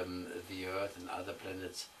the Earth and other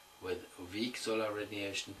planets with weak solar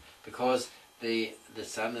radiation, because the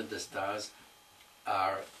sun and the stars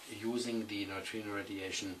are using the neutrino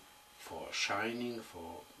radiation for shining,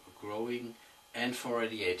 for growing, and for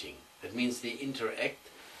radiating. That means they interact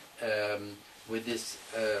with this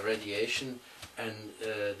radiation, and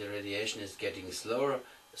the radiation is getting slower,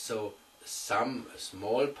 so some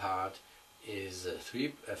small part is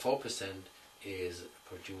 4% is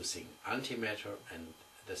producing antimatter, and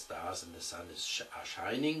the stars and the sun are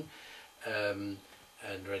shining and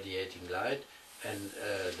radiating light, and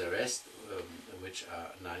the rest, which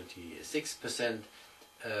are 96%,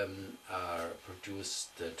 are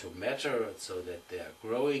produced to matter, so that they are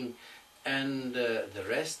growing, and the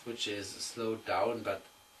rest, which is slowed down but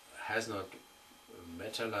has not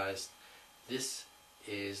metallized, this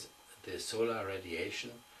is the solar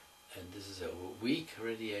radiation, and this is a weak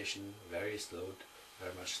radiation, very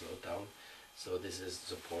much slowed down, so this is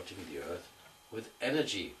supporting the Earth with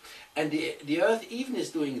energy. And the Earth even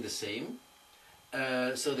is doing the same,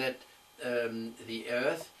 so that the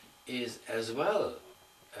Earth is as well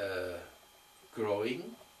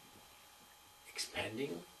growing,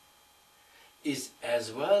 expanding, is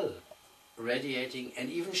as well radiating and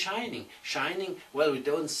even shining. Shining, well, we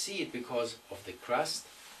don't see it because of the crust,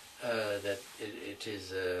 that it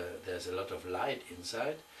is there's a lot of light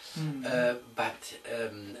inside, but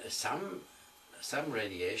some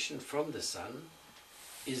radiation from the sun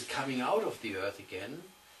is coming out of the Earth again,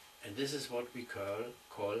 and this is what we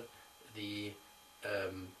call the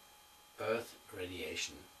Earth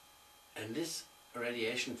radiation. And this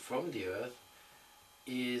radiation from the Earth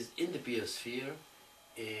is in the biosphere,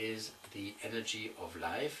 is the energy of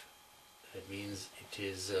life. That means it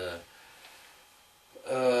is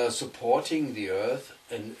supporting the Earth,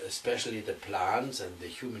 and especially the plants and the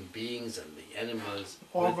human beings and the animals,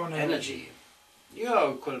 with energy.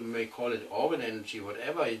 Yeah, we may call it organ energy,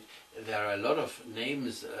 whatever. There are a lot of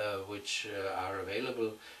names which are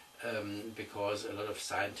available, because a lot of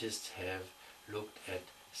scientists have looked at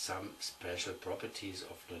some special properties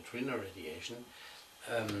of neutrino radiation,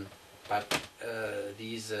 but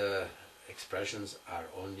these expressions are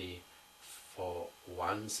only for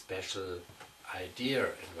one special idea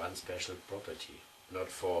and one special property, not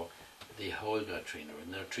for the whole neutrino. A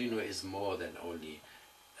neutrino is more than only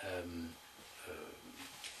a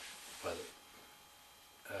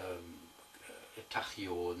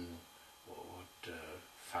tachyon, what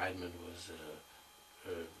Feynman was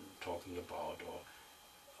talking about, or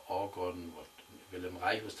orgon, what Wilhelm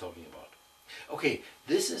Reich was talking about. Okay,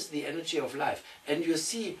 this is the energy of life, and you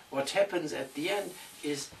see what happens at the end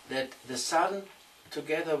is that the sun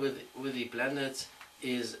together with the planets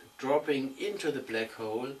is dropping into the black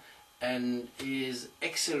hole and is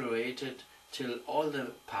accelerated till all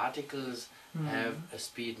the particles have a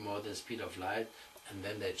speed more than the speed of light, and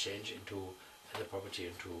then they change into the property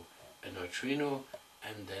into a neutrino,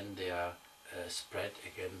 and then they are spread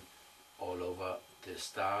again all over the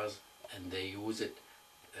stars, and they use it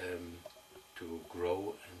to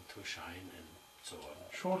grow and to shine and so on.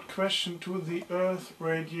 Short question to the Earth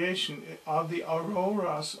radiation. Are the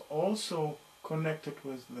auroras also connected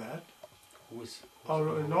with that? Who's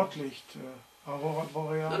Nordlicht, Aurora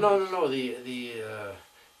Borealis. No.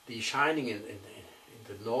 The shining in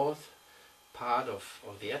the north part of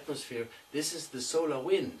the atmosphere. This is the solar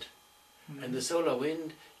wind, and the solar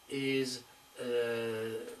wind is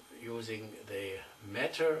using the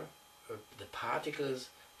matter, the particles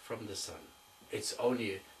from the sun. It's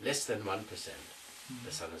only less than 1%.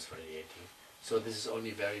 The sun is radiating, so this is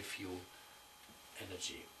only very few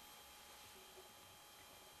energy.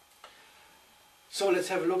 So let's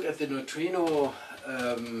have a look at the neutrino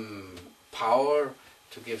power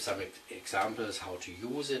to give some examples how to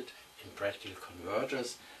use it in practical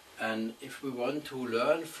converters. And if we want to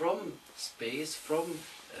learn from space, from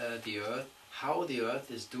the Earth, how the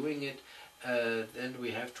Earth is doing it, then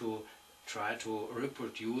we have to try to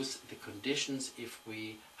reproduce the conditions if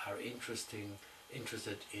we are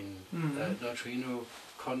interested in a neutrino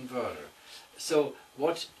converter. So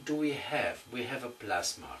what do we have? We have a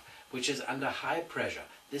plasma, which is under high pressure.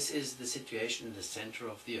 This is the situation in the center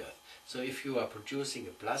of the Earth. So if you are producing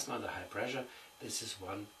a plasma under high pressure, this is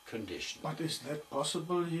one condition. But is that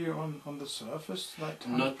possible here on the surface? Like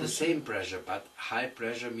not the same pressure, but high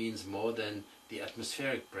pressure means more than the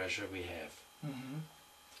atmospheric pressure we have.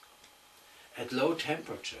 At low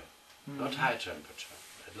temperature, not high temperature,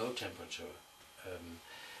 at low temperature,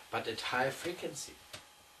 but at high frequency,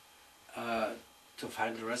 to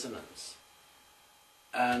find the resonance.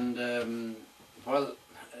 And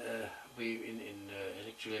we in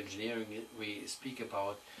electrical engineering we speak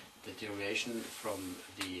about the derivation from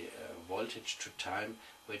the voltage to time,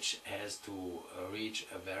 which has to reach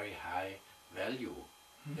a very high value.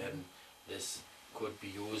 Then this could be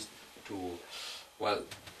used to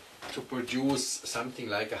produce something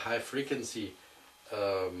like a high frequency,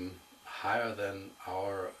 higher than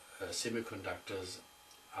our semiconductors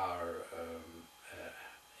are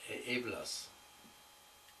able us.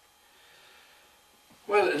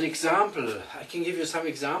 Well, an example, I can give you some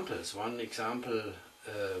examples. One example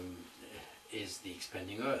is the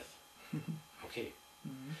expanding Earth. Okay,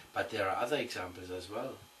 but there are other examples as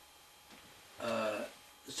well.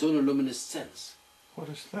 Sonoluminescence. What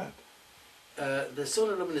is that? The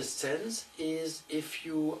sonoluminescence is if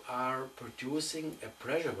you are producing a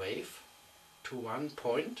pressure wave to one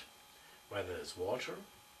point, where there is water,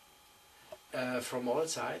 from all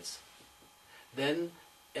sides, then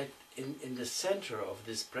in the center of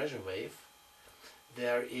this pressure wave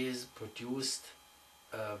there is produced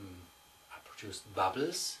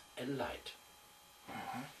bubbles and light.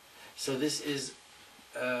 So this is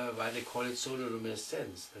why they call it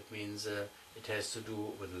sonoluminescence. That means it has to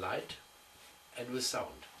do with light and with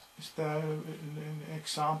sound. Is there an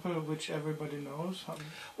example which everybody knows?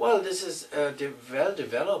 Well, this is well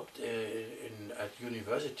developed at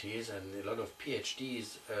universities, and a lot of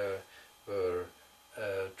PhDs were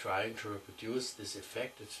trying to reproduce this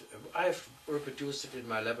effect. I've reproduced it in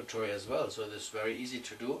my laboratory as well, so it's very easy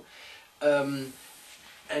to do.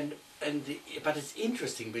 But it's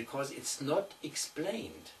interesting because it's not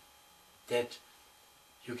explained that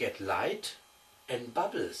you get light and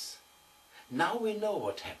bubbles. Now we know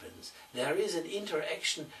what happens. There is an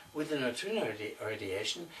interaction with the neutrino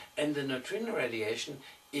radiation, and the neutrino radiation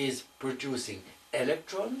is producing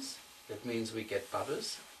electrons. That means we get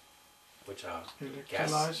bubbles, which are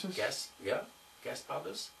gas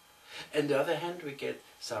bubbles. On the other hand, we get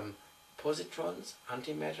some positrons,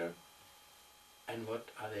 antimatter, and what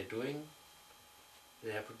are they doing?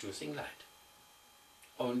 They are producing light.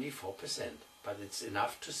 Only 4%, but it's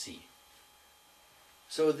enough to see.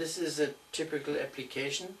 So this is a typical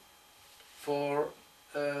application for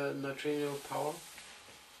neutrino power.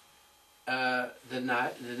 The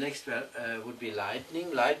next would be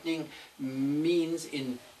lightning. Lightning means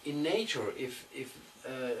in nature, if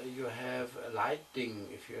you have lightning,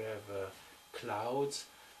 if you have clouds,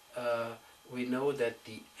 we know that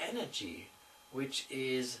the energy which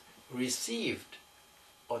is received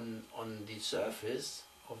on the surface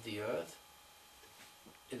of the Earth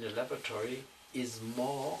in the laboratory is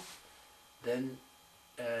more than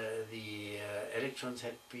the electrons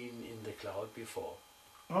had been in the cloud before.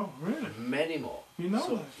 Oh, really? Many more. You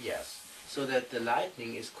know that? Yes. so that the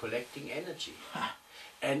lightning is collecting energy.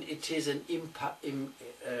 And it is an implosion,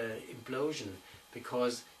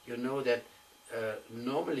 because you know that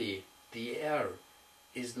normally the air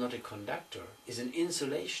is not a conductor, is an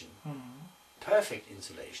insulation. Perfect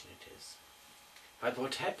insulation it is. But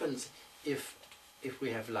what happens if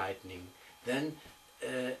we have lightning? Then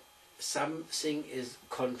something is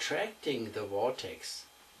contracting the vortex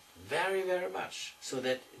very, very much, so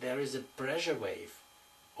that there is a pressure wave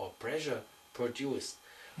or pressure produced,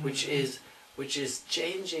 which is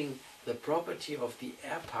changing the property of the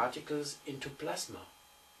air particles into plasma.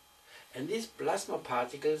 And these plasma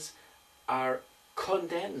particles are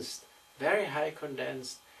condensed, very high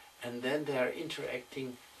condensed, and then they are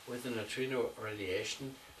interacting with the neutrino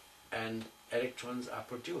radiation and electrons are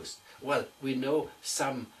produced. Well, we know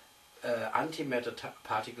some antimatter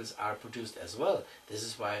particles are produced as well. This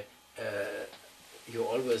is why you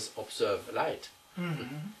always observe light.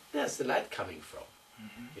 There's the light coming from,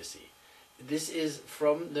 you see. This is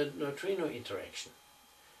from the neutrino interaction,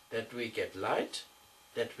 that we get light,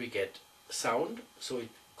 that we get sound, so it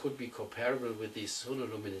could be comparable with the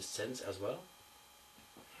sonoluminescence as well.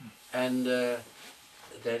 And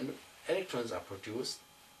then electrons are produced,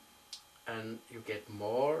 and you get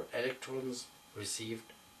more electrons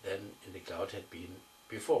received than in the cloud had been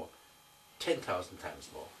before. 10,000 times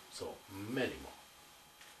more, so many more.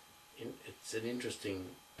 It's an interesting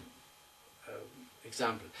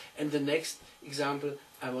example. And the next example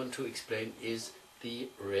I want to explain is the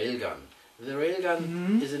railgun. The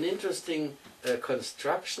railgun is an interesting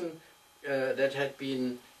construction that had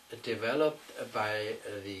been developed by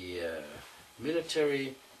the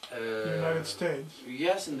military. United States.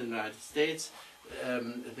 Yes, in the United States.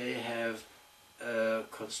 They have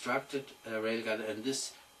constructed a railgun, and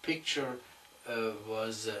this picture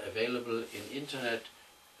was available in internet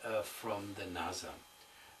from the NASA.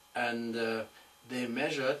 And they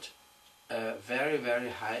measured very, very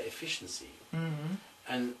high efficiency.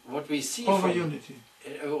 And what we see over unity.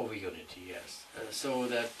 Over unity, yes. So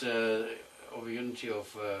that over unity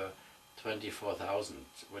of 24,000,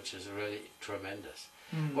 which is really tremendous.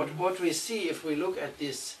 What we see if we look at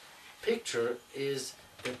this picture is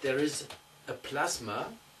that there is a plasma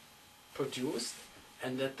produced,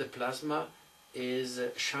 and that the plasma is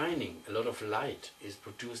shining. A lot of light is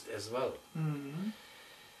produced as well.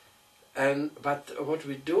 But what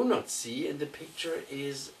we do not see in the picture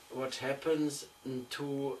is what happens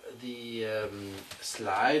to the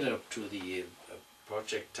slider, to the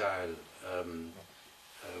projectile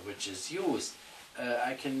which is used.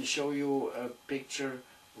 I can show you a picture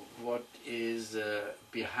what is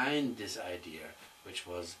behind this idea, which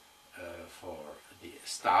was for the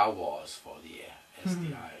Star Wars, for the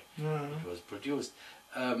SDI. It was produced.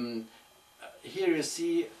 Here you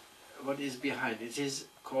see what is behind. It is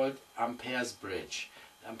called Ampere's bridge.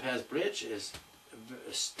 Ampere's bridge is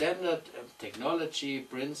a standard technology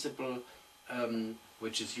principle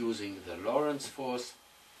which is using the Lorentz force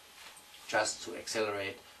just to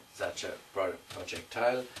accelerate such a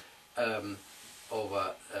projectile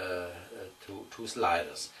over two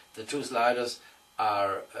sliders. The two sliders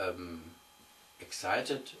are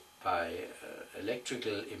excited by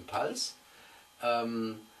electrical impulse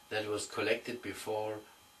that was collected before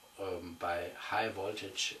by high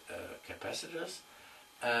voltage capacitors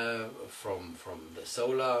from the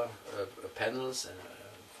solar panels and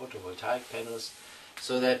photovoltaic panels,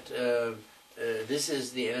 so that this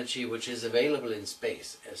is the energy which is available in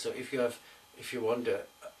space. So if you want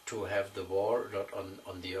to have the war not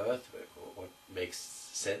on the Earth, what makes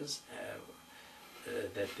sense,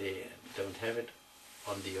 that they don't have it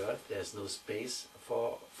on the Earth. There's no space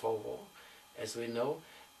for war, as we know.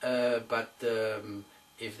 But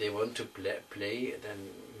if they want to play,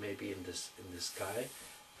 then maybe in the sky,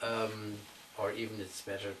 or even it's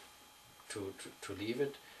better to leave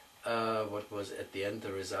it. What was at the end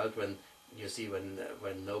the result, when you see when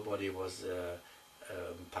nobody was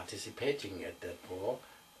participating at that war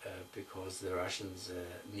because the Russians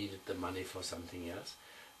needed the money for something else.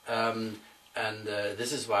 And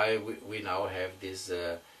this is why we now have this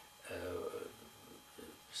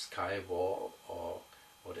sky war or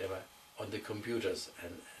whatever on the computers,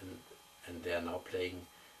 and they are now playing,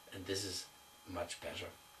 and this is much better.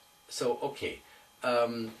 So okay,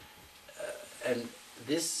 and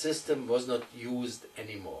this system was not used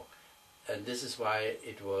anymore, and this is why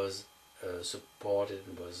it was supported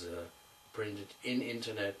and was printed in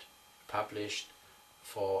internet, published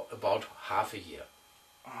for about half a year.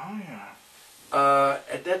 Oh yeah.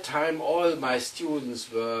 At that time, all my students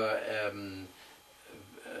were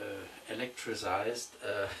electricized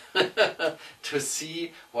to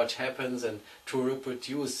see what happens and to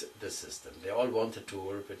reproduce the system. They all wanted to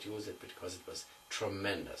reproduce it because it was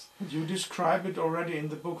tremendous. You describe it already in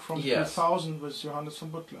the book from 2000 with Johannes von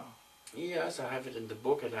Butler. Yes, I have it in the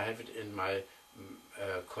book, and I have it in my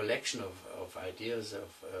collection of ideas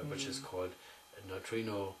which is called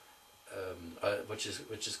neutrino,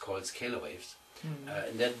 which is called scalar waves.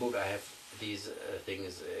 In that book I have these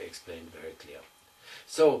things explained very clear.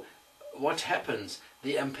 So what happens?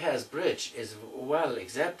 The Ampere's bridge is well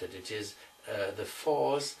accepted. It is the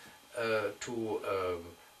force to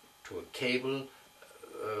a cable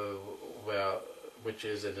which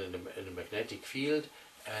is in a magnetic field,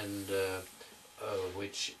 and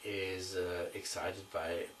which is excited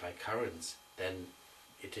by currents. Then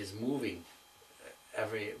it is moving.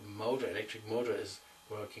 Every motor, electric motor, is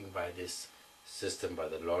working by this system, by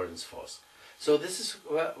the Lorentz force. So this is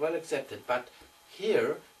well accepted. But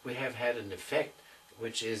here we have had an effect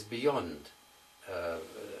which is beyond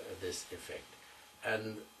this effect.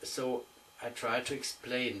 And so I try to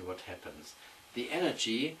explain what happens. The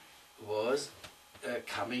energy was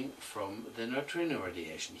coming from the neutrino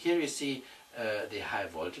radiation. Here you see the high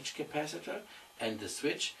voltage capacitor and the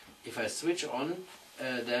switch. If I switch on,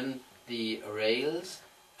 then the rails,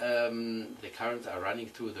 the currents are running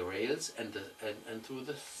through the rails and through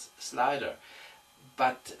the slider.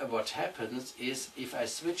 But what happens is, if I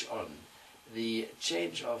switch on, the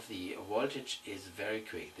change of the voltage is very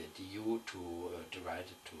quick, the du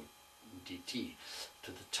divided to dt,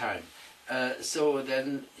 to the time. So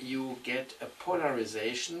then you get a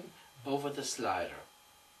polarization over the slider.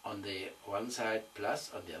 On the one side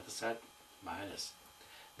plus, on the other side minus.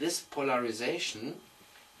 This polarization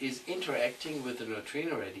is interacting with the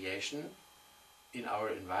neutrino radiation in our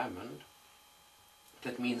environment.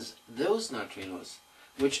 That means those neutrinos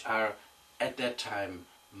which are at that time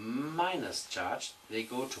minus charged, they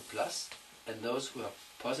go to plus, and those who are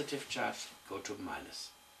positive charged go to minus.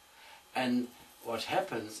 And what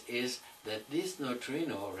happens is that this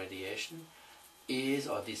neutrino radiation is,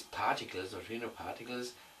 or these particles, neutrino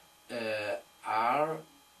particles, are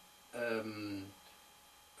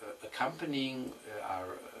accompanying, are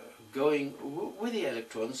going with the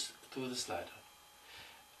electrons through the slider.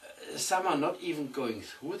 Some are not even going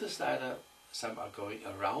through the slider, some are going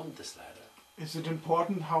around the slider. Is it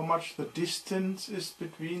important how much the distance is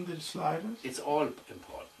between the sliders? It's all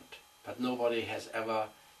important, but nobody has ever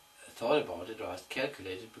thought about it or has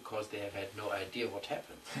calculated, because they have had no idea what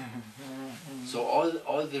happened. So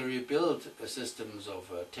all the rebuilt systems of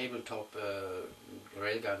tabletop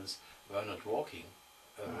railguns were not working.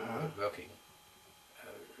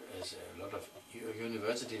 As a lot of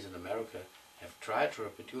universities in America have tried to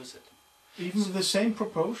reproduce it. Even the same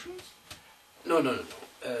proportions? No.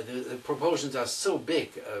 The proportions are so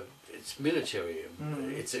big. It's military.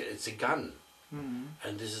 It's a gun,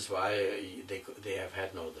 and this is why they have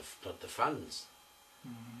had not the funds.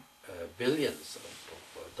 Billions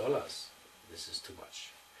of dollars. This is too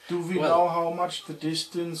much. Do we know how much the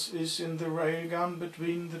distance is in the railgun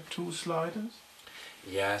between the two sliders?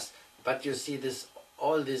 Yes, but you see,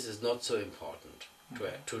 all this is not so important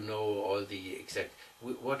to know all the exact.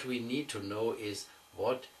 What we need to know is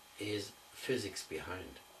what is physics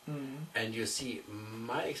behind. And you see,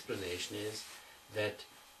 my explanation is that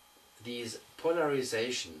these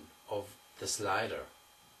polarization of the slider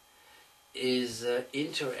is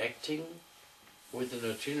interacting with the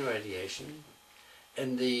neutrino radiation,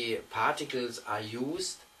 and the particles are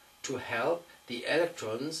used to help the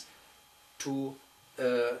electrons to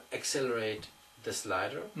accelerate the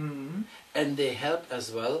slider, and they help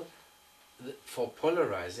as well for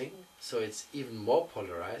polarizing, so it's even more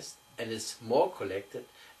polarized, and it's more collected,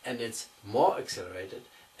 and it's more accelerated,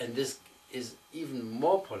 and this is even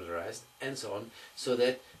more polarized, and so on, so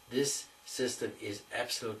that this system is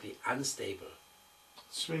absolutely unstable.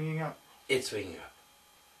 Swinging up. It's swinging up.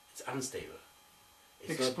 It's unstable.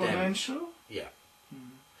 It's exponential? Yeah.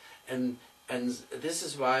 And this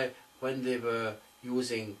is why when they were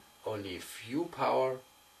using only few power,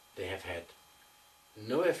 they have had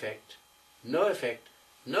no effect, no effect,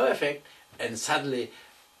 no effect, and suddenly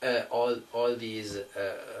all these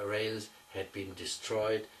rails had been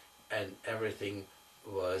destroyed, and everything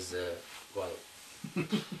was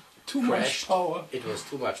too crashed. much power. It was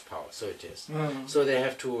too much power, so it is. So they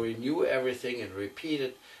have to renew everything and repeat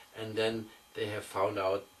it, and then they have found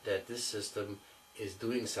out that this system is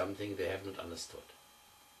doing something they have not understood.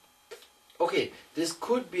 Okay, this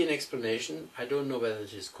could be an explanation. I don't know whether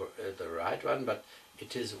it is the right one, but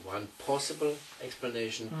it is one possible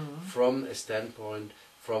explanation from a standpoint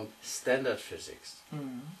from standard physics,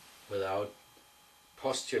 without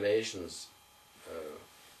postulations.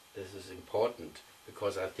 This is important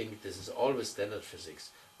because I think this is always standard physics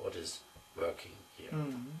what is working here.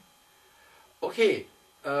 Okay,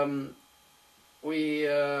 we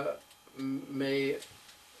may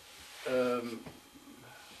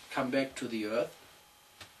come back to the Earth.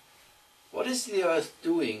 What is the Earth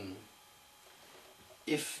doing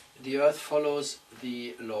if the Earth follows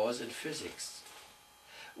the laws in physics?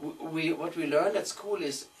 What we learned at school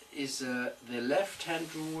is the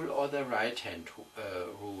left-hand rule or the right-hand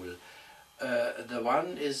rule. The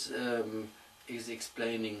one is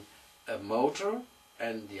explaining a motor,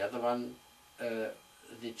 and the other one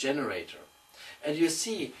the generator. And you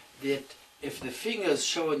see that if the fingers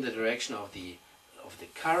show in the direction of the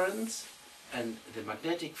currents and the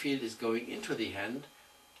magnetic field is going into the hand,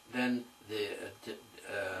 then the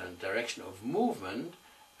direction of movement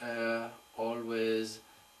always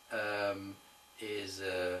is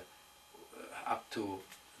up to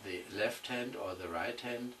the left hand or the right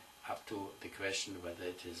hand, up to the question whether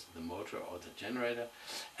it is the motor or the generator.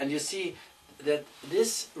 And you see that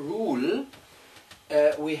this rule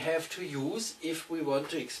we have to use if we want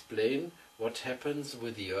to explain what happens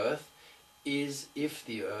with the Earth is if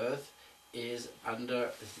the Earth is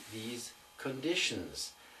under these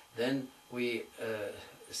conditions. Then we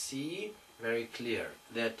see very clear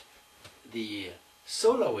that the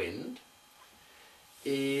solar wind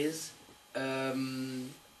is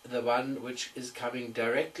the one which is coming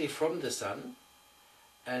directly from the sun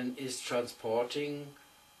and is transporting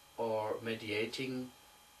or mediating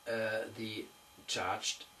the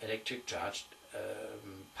electric charged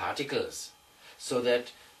particles, so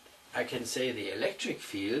that I can say the electric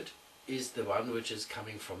field is the one which is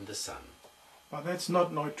coming from the sun. But that's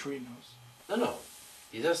not neutrinos. No.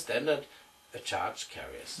 These are standard charge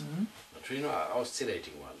carriers. Neutrino are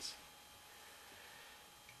oscillating ones.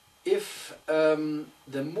 If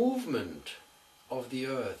the movement of the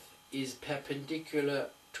Earth is perpendicular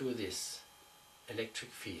to this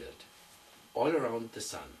electric field all around the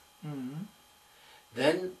sun,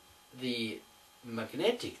 then the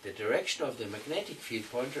direction of the magnetic field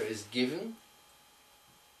pointer is given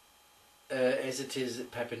as it is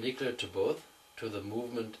perpendicular to both, to the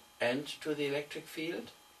movement and to the electric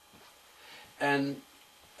field. And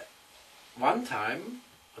one time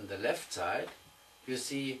on the left side you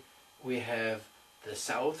see we have the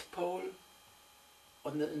South Pole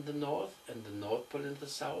in the north and the North Pole in the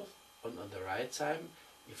south. On the right side,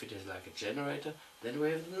 if it is like a generator, then we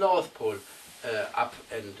have the North Pole up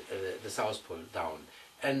and the South Pole down.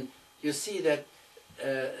 And you see that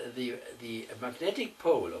the magnetic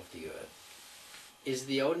pole of the Earth is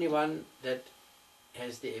the only one that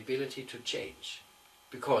has the ability to change,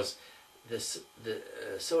 because the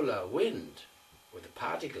solar wind with the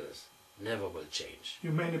particles never will change.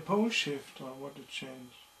 You mean a pole shift, or what to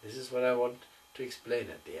change? This is what I want to explain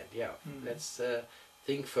at the end. Yeah, let's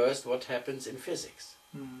think first what happens in physics.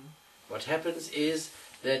 What happens is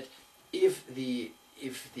that if the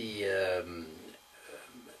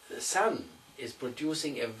sun is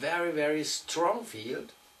producing a very, very strong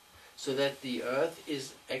field, so that the Earth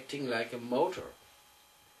is acting like a motor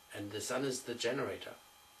and the sun is the generator.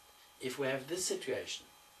 If we have this situation,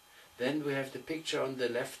 then we have the picture on the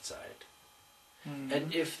left side.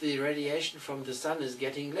 And if the radiation from the sun is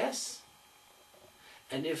getting less,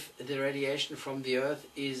 and if the radiation from the Earth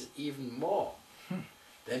is even more,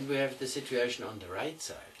 then we have the situation on the right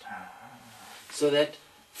side. So that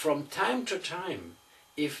from time to time,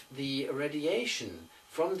 if the radiation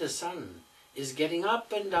from the sun is getting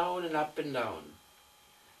up and down and up and down,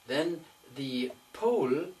 then the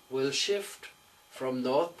pole will shift from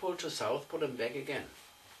North Pole to South Pole and back again.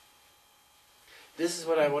 This is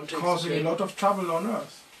what I want to explain. Causing a lot of trouble on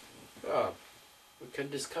Earth. We can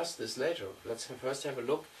discuss this later. Let's first have a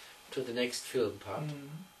look to the next film part,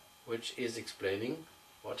 which is explaining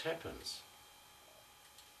what happens.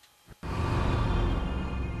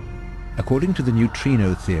 According to the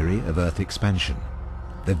neutrino theory of Earth expansion,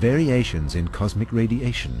 the variations in cosmic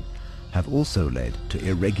radiation have also led to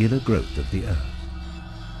irregular growth of the Earth.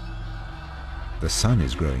 The Sun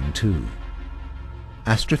is growing too.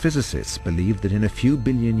 Astrophysicists believe that in a few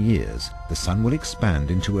billion years the Sun will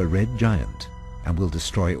expand into a red giant and will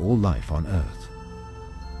destroy all life on Earth.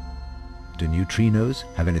 Do neutrinos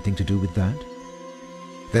have anything to do with that?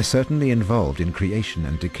 They're certainly involved in creation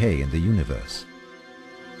and decay in the universe.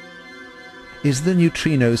 Is the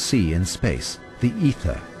neutrino sea in space the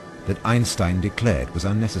ether that Einstein declared was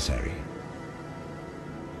unnecessary?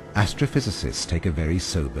 Astrophysicists take a very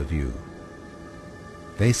sober view.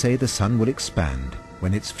 They say the Sun will expand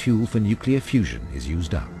when its fuel for nuclear fusion is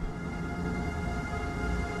used up.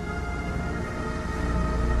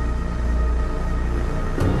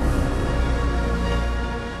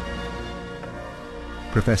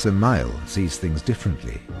 Professor Meyl sees things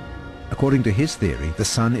differently. According to his theory, the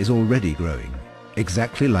Sun is already growing,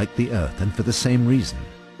 exactly like the Earth, and for the same reason: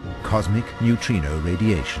 cosmic neutrino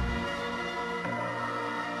radiation.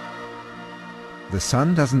 The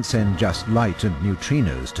Sun doesn't send just light and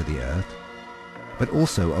neutrinos to the Earth, but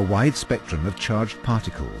also a wide spectrum of charged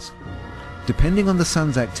particles. Depending on the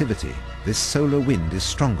Sun's activity, this solar wind is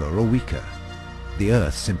stronger or weaker. The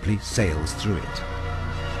Earth simply sails through it.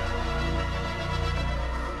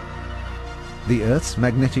 The Earth's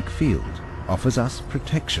magnetic field offers us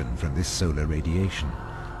protection from this solar radiation.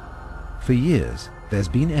 For years, there's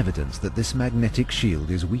been evidence that this magnetic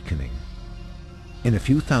shield is weakening. In a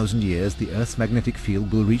few thousand years, the Earth's magnetic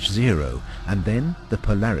field will reach zero, and then the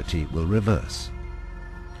polarity will reverse.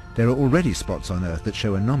 There are already spots on Earth that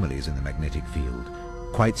show anomalies in the magnetic field.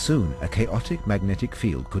 Quite soon, a chaotic magnetic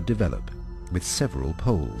field could develop, with several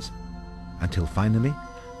poles, until finally,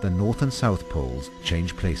 the north and south poles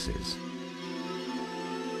change places.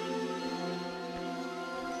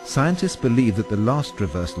 Scientists believe that the last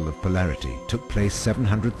reversal of polarity took place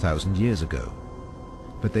 700,000 years ago,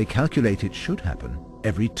 but they calculate it should happen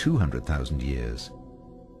every 200,000 years.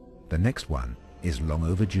 The next one is long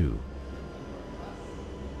overdue.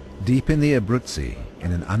 Deep in the Abruzzi,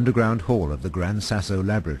 in an underground hall of the Gran Sasso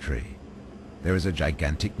laboratory, there is a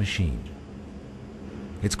gigantic machine.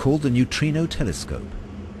 It's called the Neutrino telescope.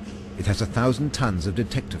 It has 1,000 tons of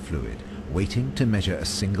detector fluid waiting to measure a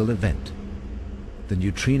single event: the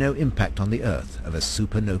neutrino impact on the Earth of a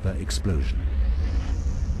supernova explosion.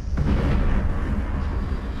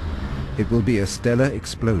 It will be a stellar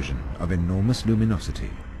explosion of enormous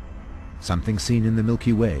luminosity, something seen in the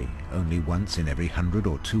Milky Way only once in every 100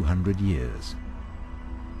 or 200 years.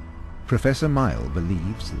 Professor Meyl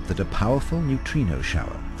believes that a powerful neutrino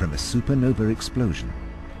shower from a supernova explosion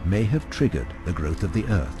may have triggered the growth of the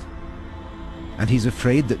Earth, and he's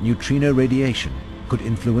afraid that neutrino radiation could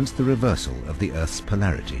influence the reversal of the Earth's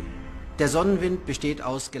polarity.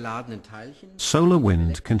 Solar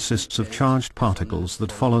wind consists of charged particles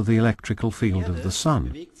that follow the electrical field of the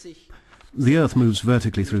Sun. The Earth moves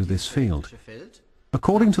vertically through this field.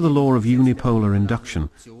 According to the law of unipolar induction,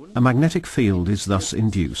 a magnetic field is thus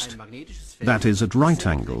induced, that is, at right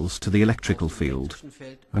angles to the electrical field,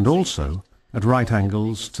 and also at right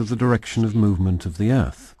angles to the direction of movement of the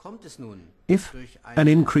Earth. If an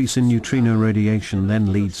increase in neutrino radiation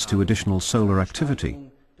then leads to additional solar activity,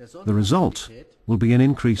 the result will be an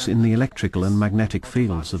increase in the electrical and magnetic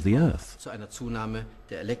fields of the Earth.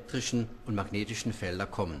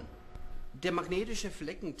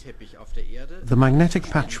 The magnetic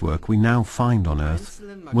patchwork we now find on Earth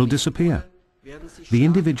will disappear. The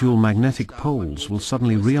individual magnetic poles will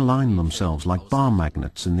suddenly realign themselves like bar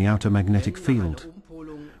magnets in the outer magnetic field.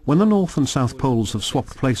 When the north and south poles have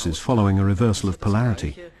swapped places following a reversal of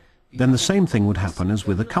polarity, then the same thing would happen as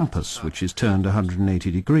with a compass, which is turned 180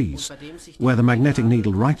 degrees, where the magnetic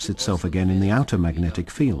needle rights itself again in the outer magnetic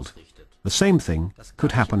field. The same thing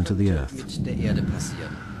could happen to the Earth.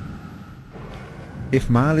 If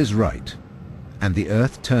Meyl is right, and the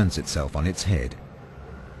Earth turns itself on its head,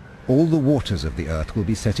 all the waters of the Earth will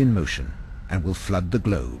be set in motion and will flood the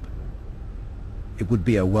globe. It would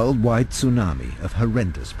be a worldwide tsunami of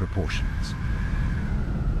horrendous proportions.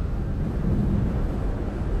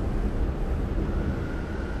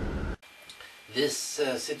 This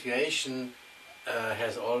situation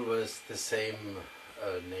has always the same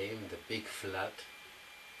name, the Big Flood,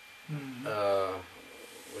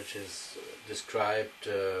 which is described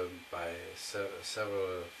by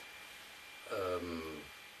several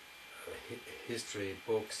history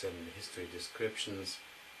books and history descriptions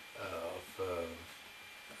of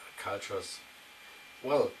cultures.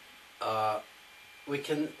 Well, we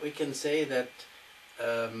can say that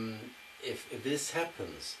if this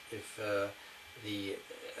happens, if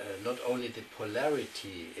not only the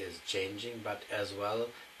polarity is changing, but as well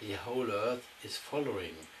the whole Earth is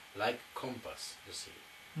following like a compass, you see.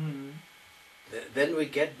 Then we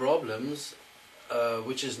get problems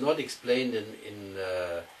which is not explained in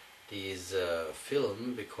these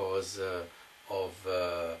film because of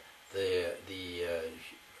the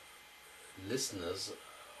listeners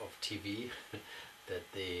of TV that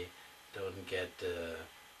they don't get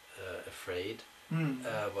afraid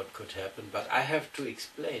what could happen. But I have to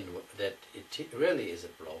explain that it really is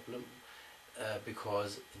a problem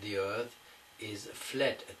because the Earth is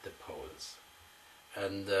flat at the poles,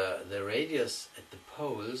 and the radius at the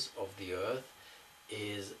poles of the Earth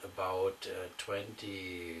is about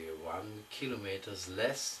 21 kilometers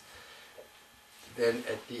less than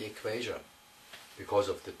at the equator because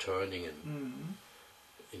of the turning and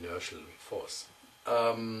inertial force.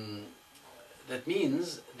 that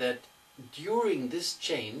means that during this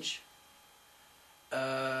change,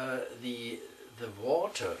 the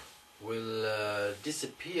water will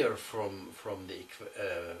disappear from the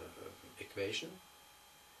equation,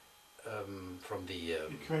 from the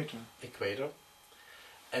equator,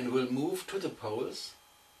 and will move to the poles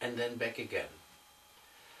and then back again.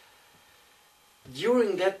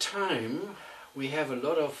 During that time, we have a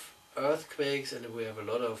lot of earthquakes and we have a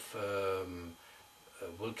lot of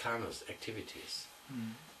volcanoes activities.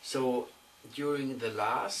 So during the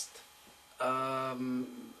last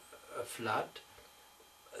flood,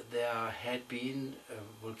 there had been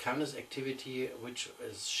volcanoes activity which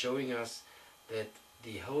is showing us that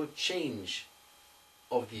the whole change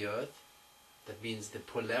of the Earth, that means the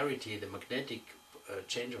polarity, the magnetic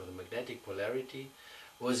change of the magnetic polarity,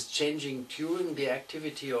 was changing during the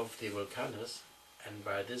activity of the volcanoes, and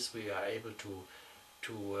by this we are able to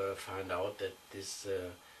find out that this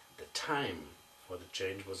the time for the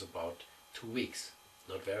change was about 2 weeks,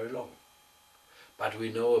 not very long. But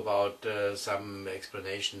we know about some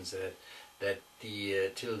explanations that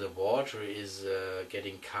till the water is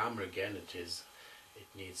getting calmer again, it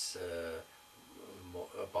needs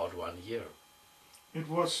about 1 year. It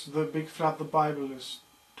was the big flood the Bible is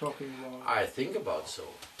talking about. I think about so.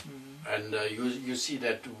 And you see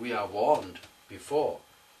that we are warned before,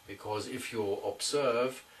 because if you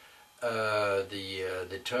observe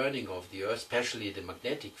the turning of the Earth, especially the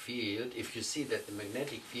magnetic field, if you see that the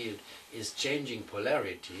magnetic field is changing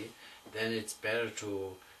polarity, then it's better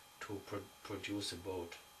to produce a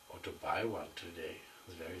boat or to buy one today.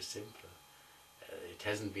 It's very simple. It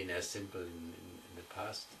hasn't been as simple in the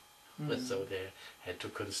past, so they had to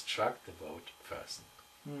construct the boat first.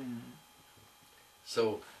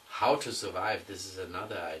 So how to survive, this is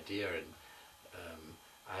another idea, and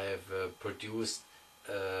I have produced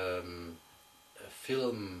a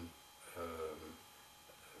film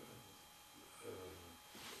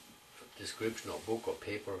description or book or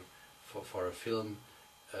paper for a film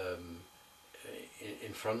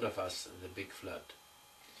in front of us, the big flood.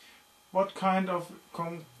 What kind of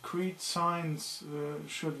concrete signs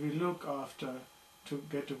should we look after to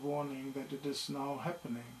get a warning that it is now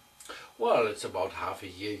happening? Well, it's about half a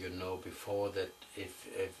year, you know, before that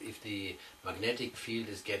if the magnetic field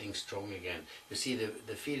is getting strong again. You see,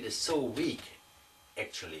 the field is so weak,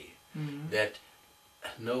 actually, that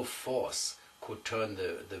no force could turn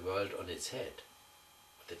the world on its head.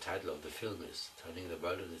 The title of the film is Turning the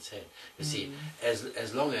World on its Head. You see,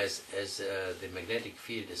 as long as the magnetic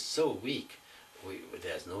field is so weak,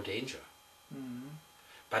 there's no danger.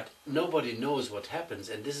 But nobody knows what happens,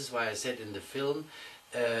 and this is why I said in the film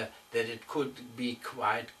that it could be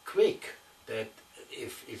quite quick, that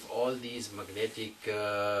if all these magnetic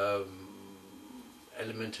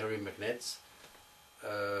elementary magnets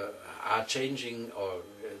are changing or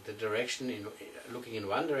the direction, looking in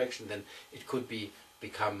one direction, then it could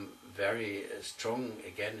become very strong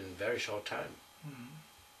again in a very short time.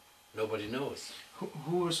 Nobody knows.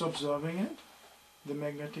 Who is observing it? The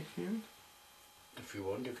magnetic field? If you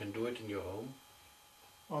want, you can do it in your home.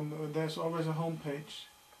 There's always a home page.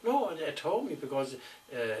 No, at home, because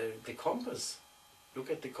the compass. Look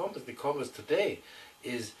at the compass. The compass today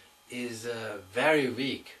is very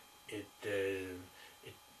weak. It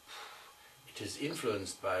is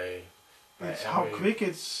influenced by how quick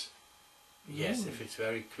it's. Yes, if it's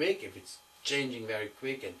very quick, if it's changing very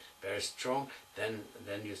quick and very strong, then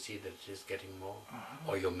you see that it is getting more.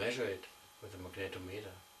 Or you measure it with a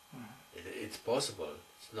magnetometer. It's possible.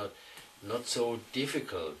 It's not so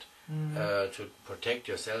difficult to protect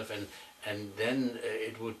yourself, and then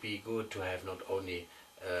it would be good to have not only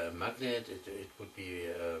a magnet. It would be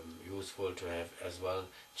useful to have as well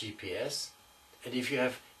GPS. And if you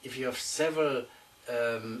have several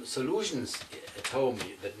solutions at home,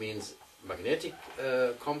 that means magnetic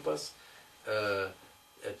compass, a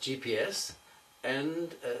GPS,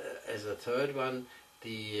 and as a third one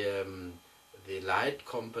the light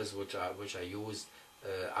compass, which are used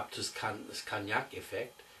up to Skagnac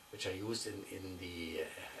effect, which are used in the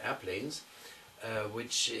airplanes,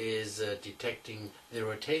 which is detecting the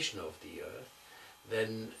rotation of the Earth.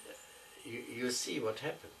 Then you see what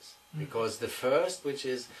happens, because the first which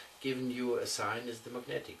is giving you a sign is the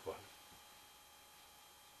magnetic one.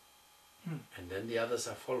 And then the others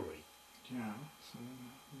are following. Yeah.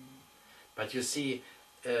 But you see,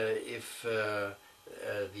 if the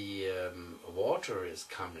water is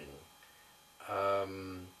coming,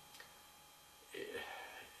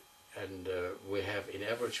 and we have, in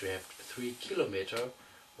average, we have 3 kilometer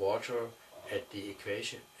water at the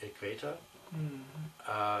equator.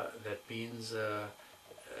 That means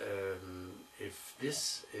if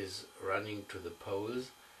this is running to the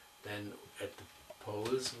poles, then at the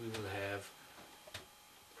poles we will have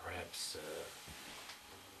perhaps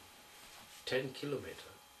 10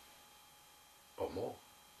 kilometers or more.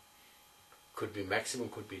 Could be maximum,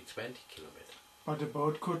 could be 20 kilometers. But the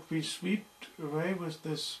boat could be swept away with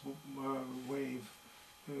this wave.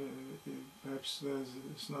 Perhaps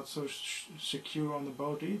it's not so secure on the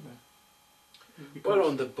boat either. Well,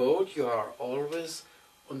 on the boat you are always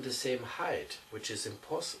on the same height, which is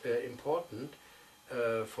important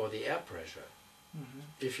for the air pressure. Mm-hmm.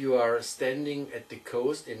 If you are standing at the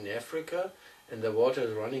coast in Africa and the water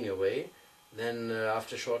is running away, then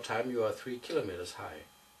after a short time you are 3 kilometers high.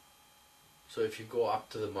 So if you go up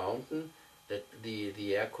to the mountain, that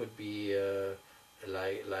the air could be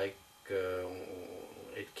like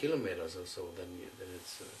 8 kilometers or so, then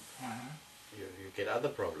it's you get other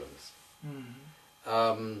problems.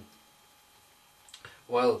 Mm-hmm.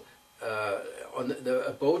 Well,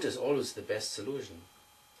 a boat is always the best solution.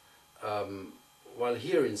 While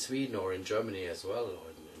here in Sweden or in Germany as well,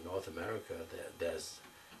 or in North America, there's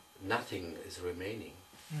nothing is remaining.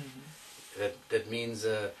 Mm-hmm. That means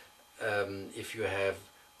if you have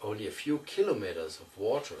only a few kilometers of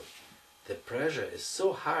water, the pressure is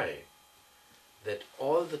so high that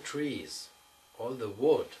all the trees, all the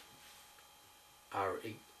wood are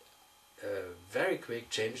very quick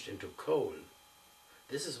changed into coal.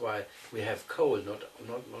 This is why we have coal not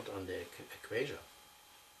on the equator.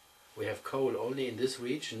 We have coal only in this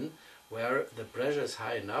region where the pressure is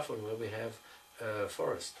high enough and where we have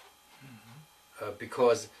forest. Mm-hmm.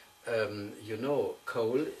 Because you know,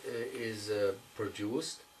 coal is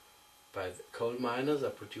produced by coal miners are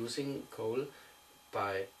producing coal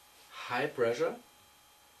by high pressure,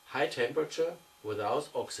 high temperature, without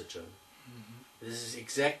oxygen. Mm-hmm. This is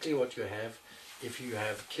exactly what you have if you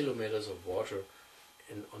have kilometers of water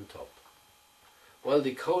on top. Well,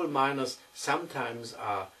 the coal miners sometimes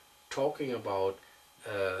are talking about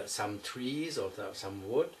some trees or some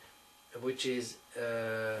wood which is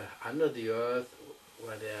under the earth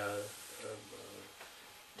where they are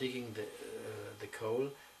digging the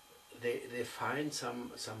coal. They find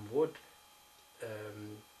some wood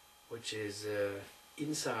which is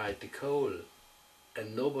inside the coal,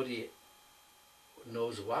 and nobody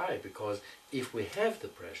knows why, because if we have the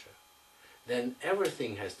pressure, then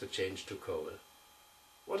everything has to change to coal.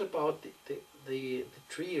 What about the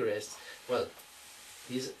tree rests? Well,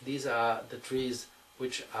 these are the trees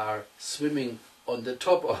which are swimming on the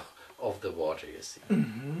top of the water, you see.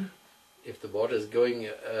 Mm-hmm. If the water is going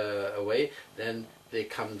away, then they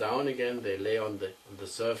come down again, they lay on the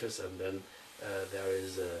surface, and then there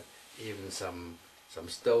is even some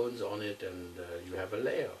stones on it, and you have a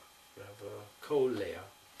layer, you have a coal layer.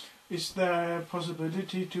 Is there a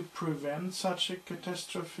possibility to prevent such a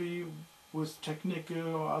catastrophe with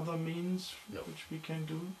technical or other means which we can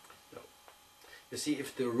do? No. You see,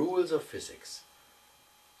 if the rules of physics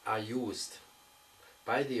are used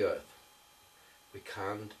by the Earth, we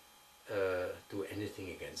can't do anything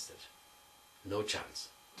against it. No chance.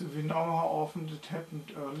 Do we know how often it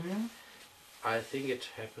happened earlier? I think it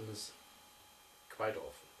happens quite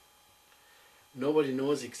often. Nobody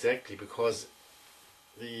knows exactly, because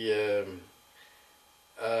the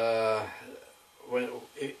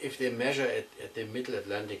if they measure at the middle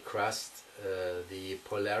Atlantic crust the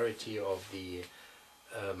polarity of the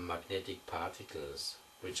magnetic particles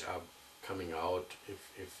which are coming out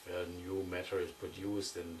if new matter is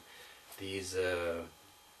produced, and these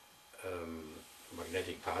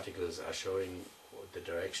magnetic particles are showing the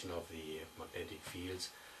direction of the magnetic fields,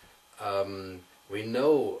 we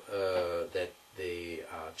know that they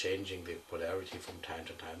are changing the polarity from time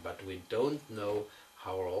to time, but we don't know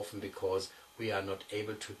how often, because we are not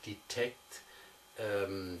able to detect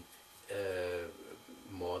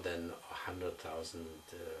more than 100,000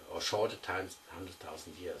 or shorter times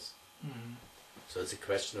 100,000 years. Mm-hmm. So it's a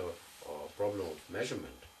question or problem of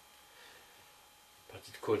measurement. But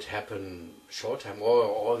it could happen short time,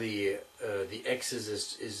 or the axis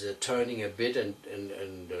is turning a bit and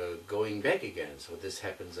going back again. So this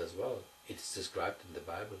happens as well. It's described in the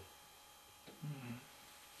Bible. Mm-hmm.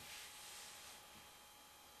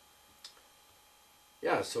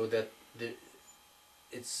 Yeah, so that the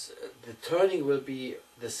turning will be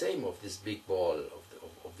the same of this big ball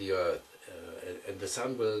of the Earth, and the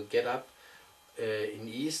sun will get up in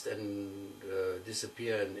east and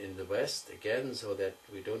disappear in the west again, so that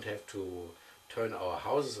we don't have to turn our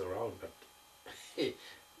houses around. But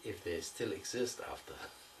if they still exist after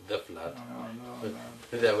the flood, No.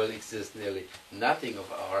 there will exist nearly nothing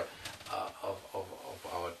of our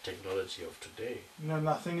technology of today. No,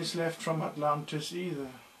 nothing is left from Atlantis either.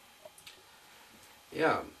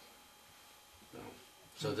 Yeah. No.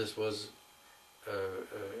 So this was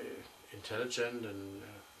intelligent and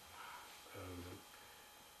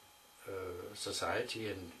society,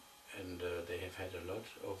 and they have had a lot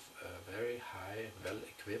of very high and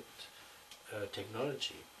well-equipped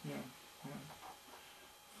technology. Yeah, yeah.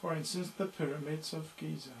 For instance, the pyramids of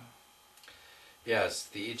Giza. Yes,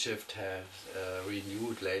 the Egypt have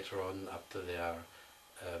renewed later on up to their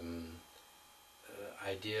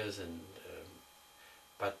ideas, and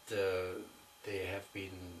but they have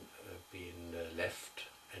been left.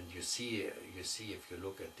 And you see if you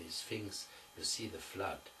look at these things, you see the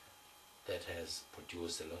flood that has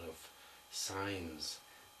produced a lot of signs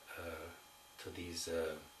to these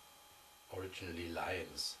originally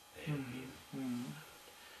lions they had been.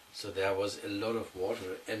 So there was a lot of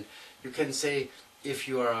water, and you can say if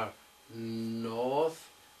you are north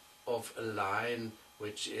of a line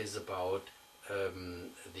which is about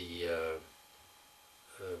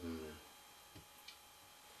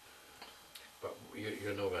but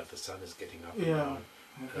you know where the sun is getting up. Yeah,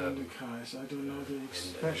 the kreis. I don't know the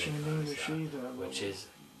expression in English either.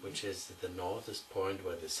 Which is the northest point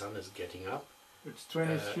where the sun is getting up. It's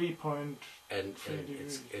 23.3 and degrees.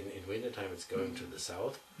 It's in winter time it's going to the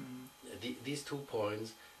south. These 2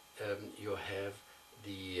 points, you have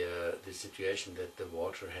the situation that the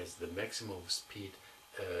water has the maximum speed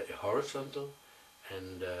horizontal,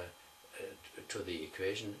 and to the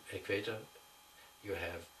equator you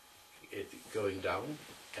have it going down,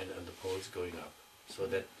 and the poles going up. So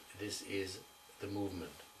that this is the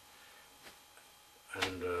movement.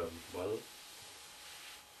 And well,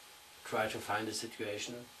 try to find a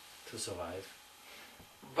situation to survive.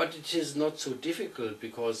 But it is not so difficult,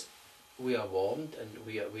 because we are warned, and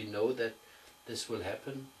we know that this will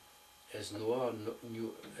happen, as Noah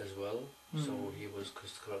knew as well. So he was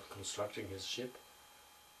constructing his ship,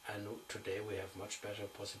 and today we have much better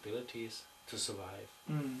possibilities to survive.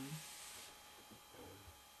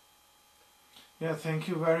 Yeah, thank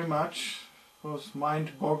you very much. It was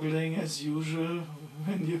mind-boggling as usual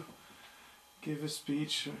when you give a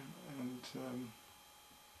speech, and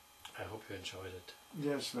I hope you enjoyed it.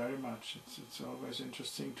 yes, very much. It's always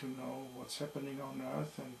interesting to know what's happening on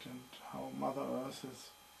Earth, and how Mother Earth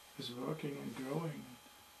is working and growing.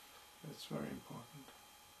 That's very important.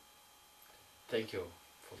 Thank you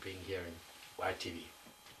for being here in YTV.